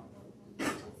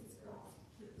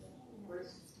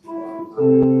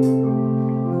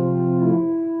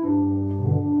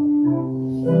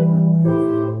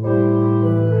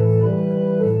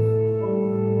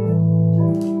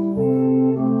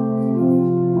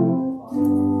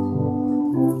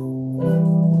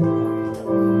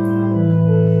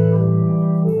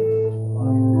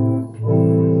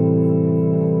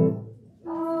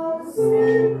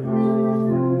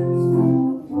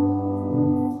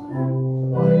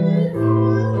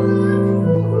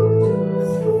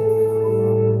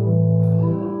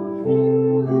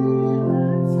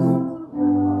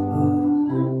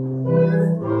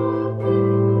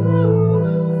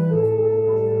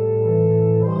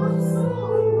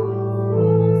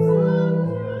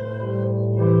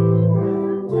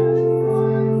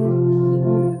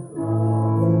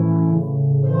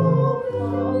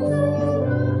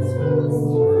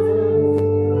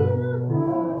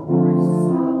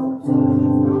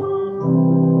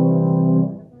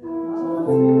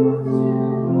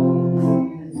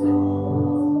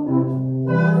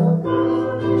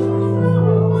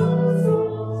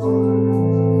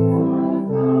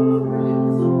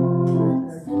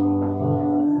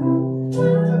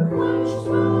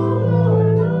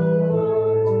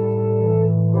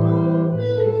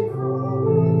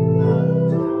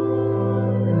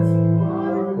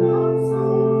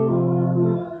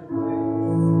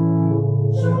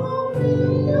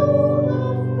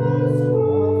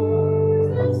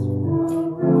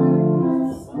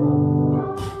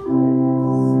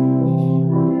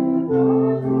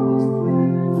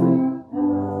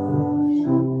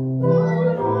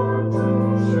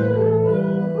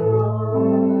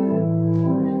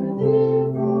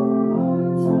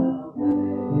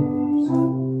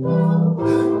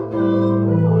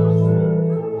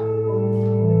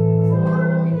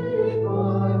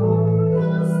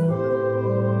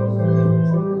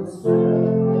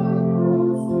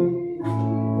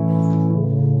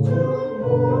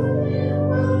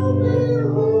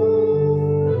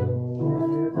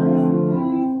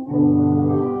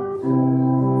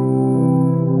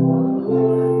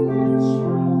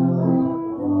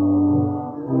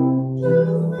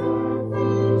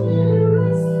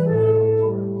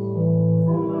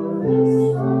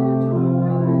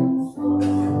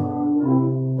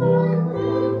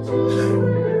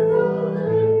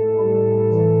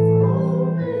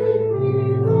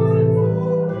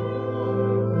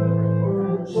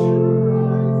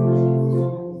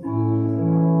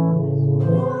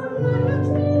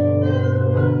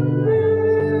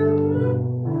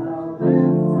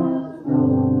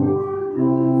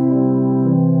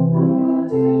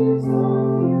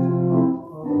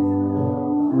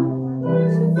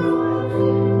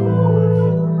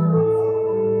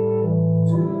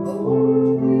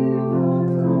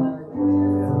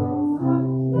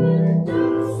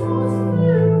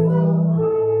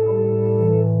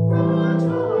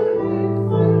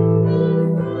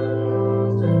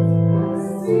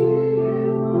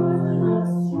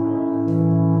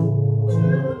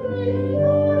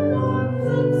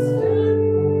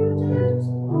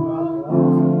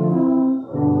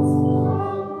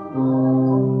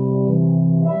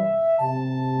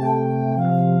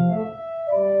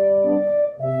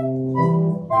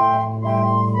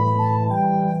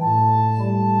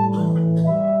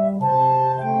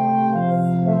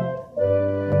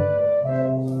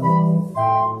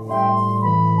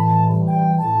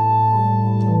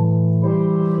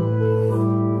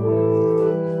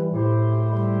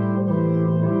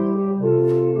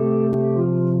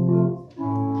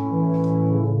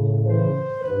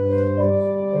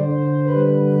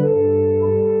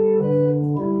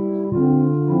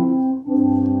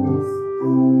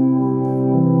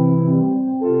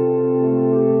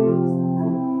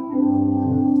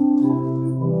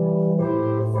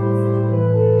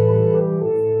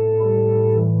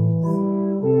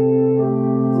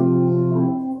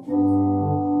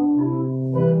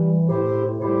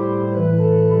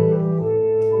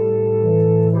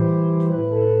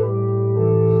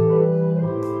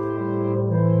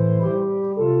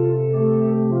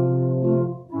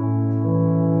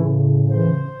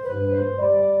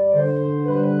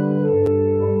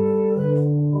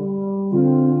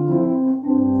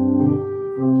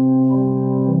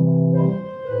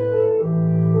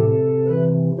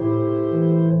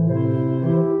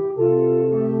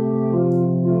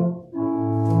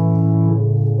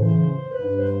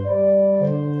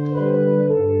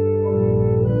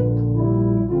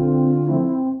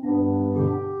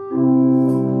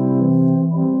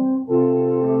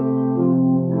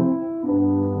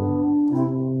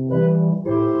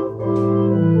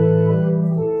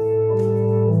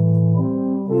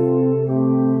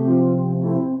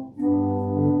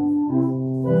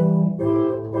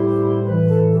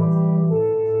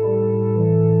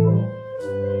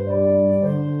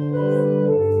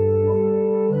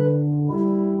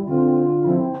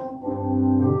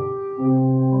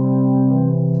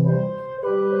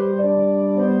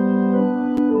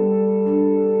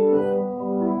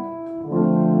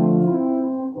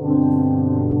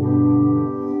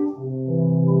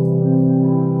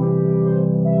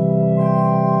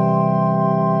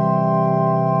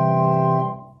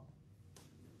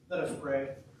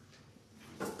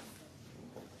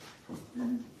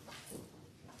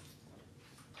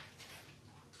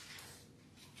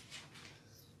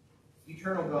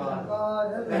 Eternal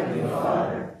God, Heavenly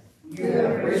Father, you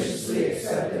have graciously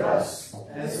accepted us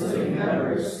as living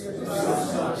members of your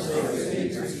Son, Savior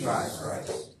Jesus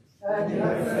Christ, and you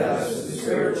have fed us with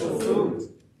spiritual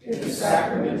food in the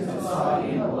sacrament of His body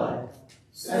and blood.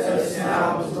 Send us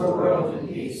now into the world in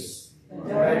peace, and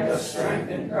grant us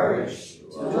strength and courage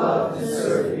to love and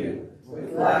serve you with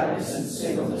gladness and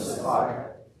singleness of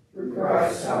heart. Through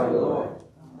Christ our Lord.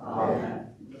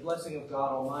 Amen. the blessing of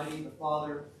God Almighty, the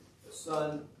Father, the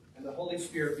Son, and the Holy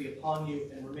Spirit be upon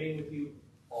you and remain with you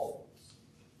always.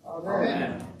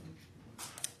 Amen.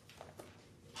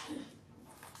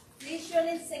 Please join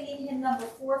in singing hymn number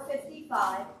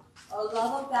 455, O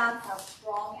love of God, how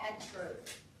strong and true.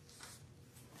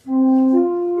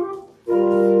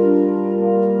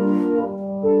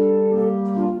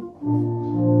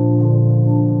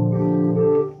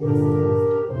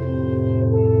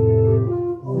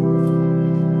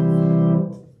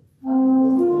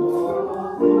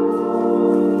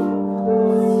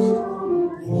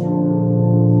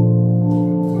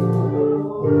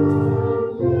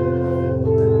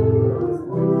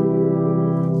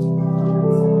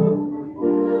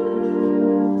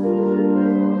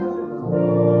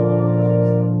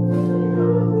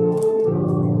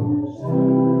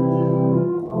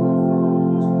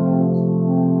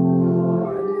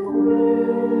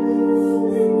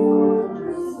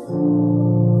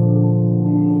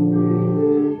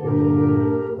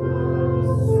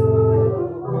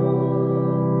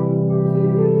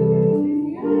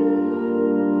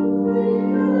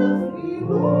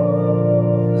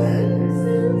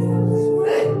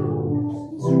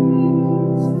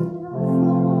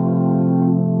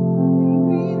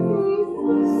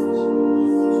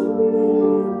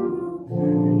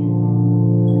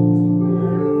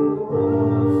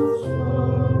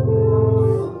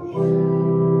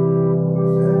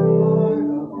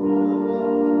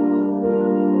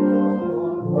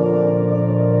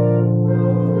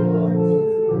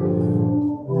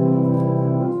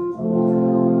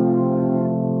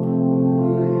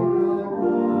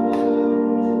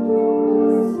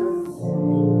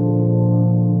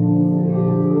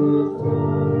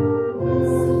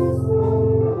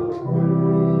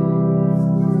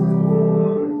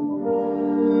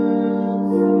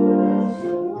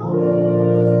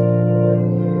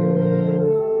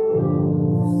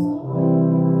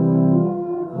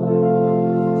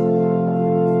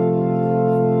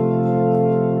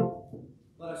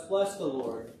 Bless the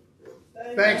Lord.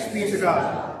 Thanks be to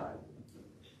God.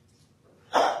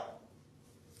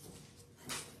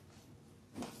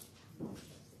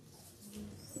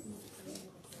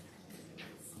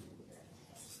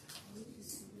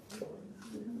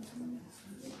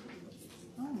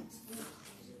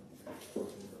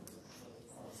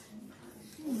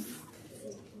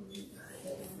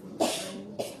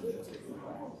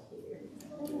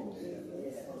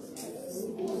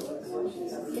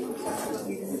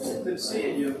 Good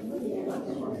seeing you.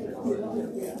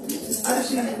 I've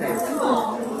seen you there. Come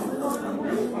on.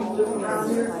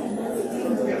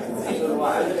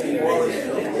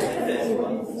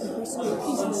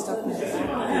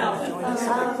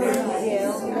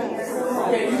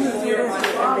 Okay, you moved here.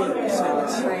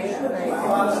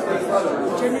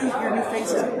 Your new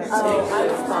face is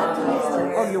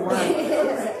Oh, you weren't.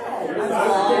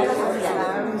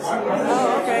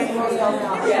 Oh, okay.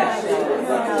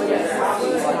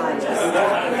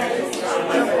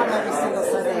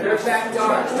 Their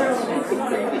backyard.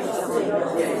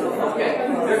 Okay,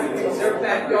 their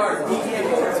backyard.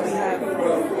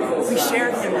 We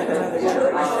shared him with another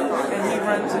church, and he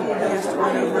has to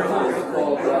run over.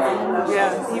 Yeah,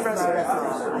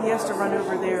 he has to run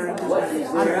over there and do 11.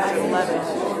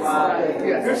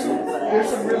 Yeah, there's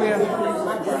some really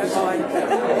That's all I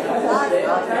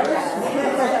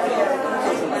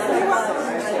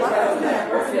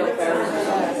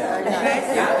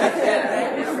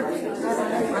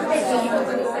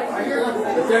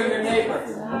But they're your neighbor.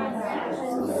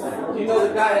 You know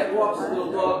the guy that walks the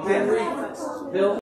little dog, Henry? Bill?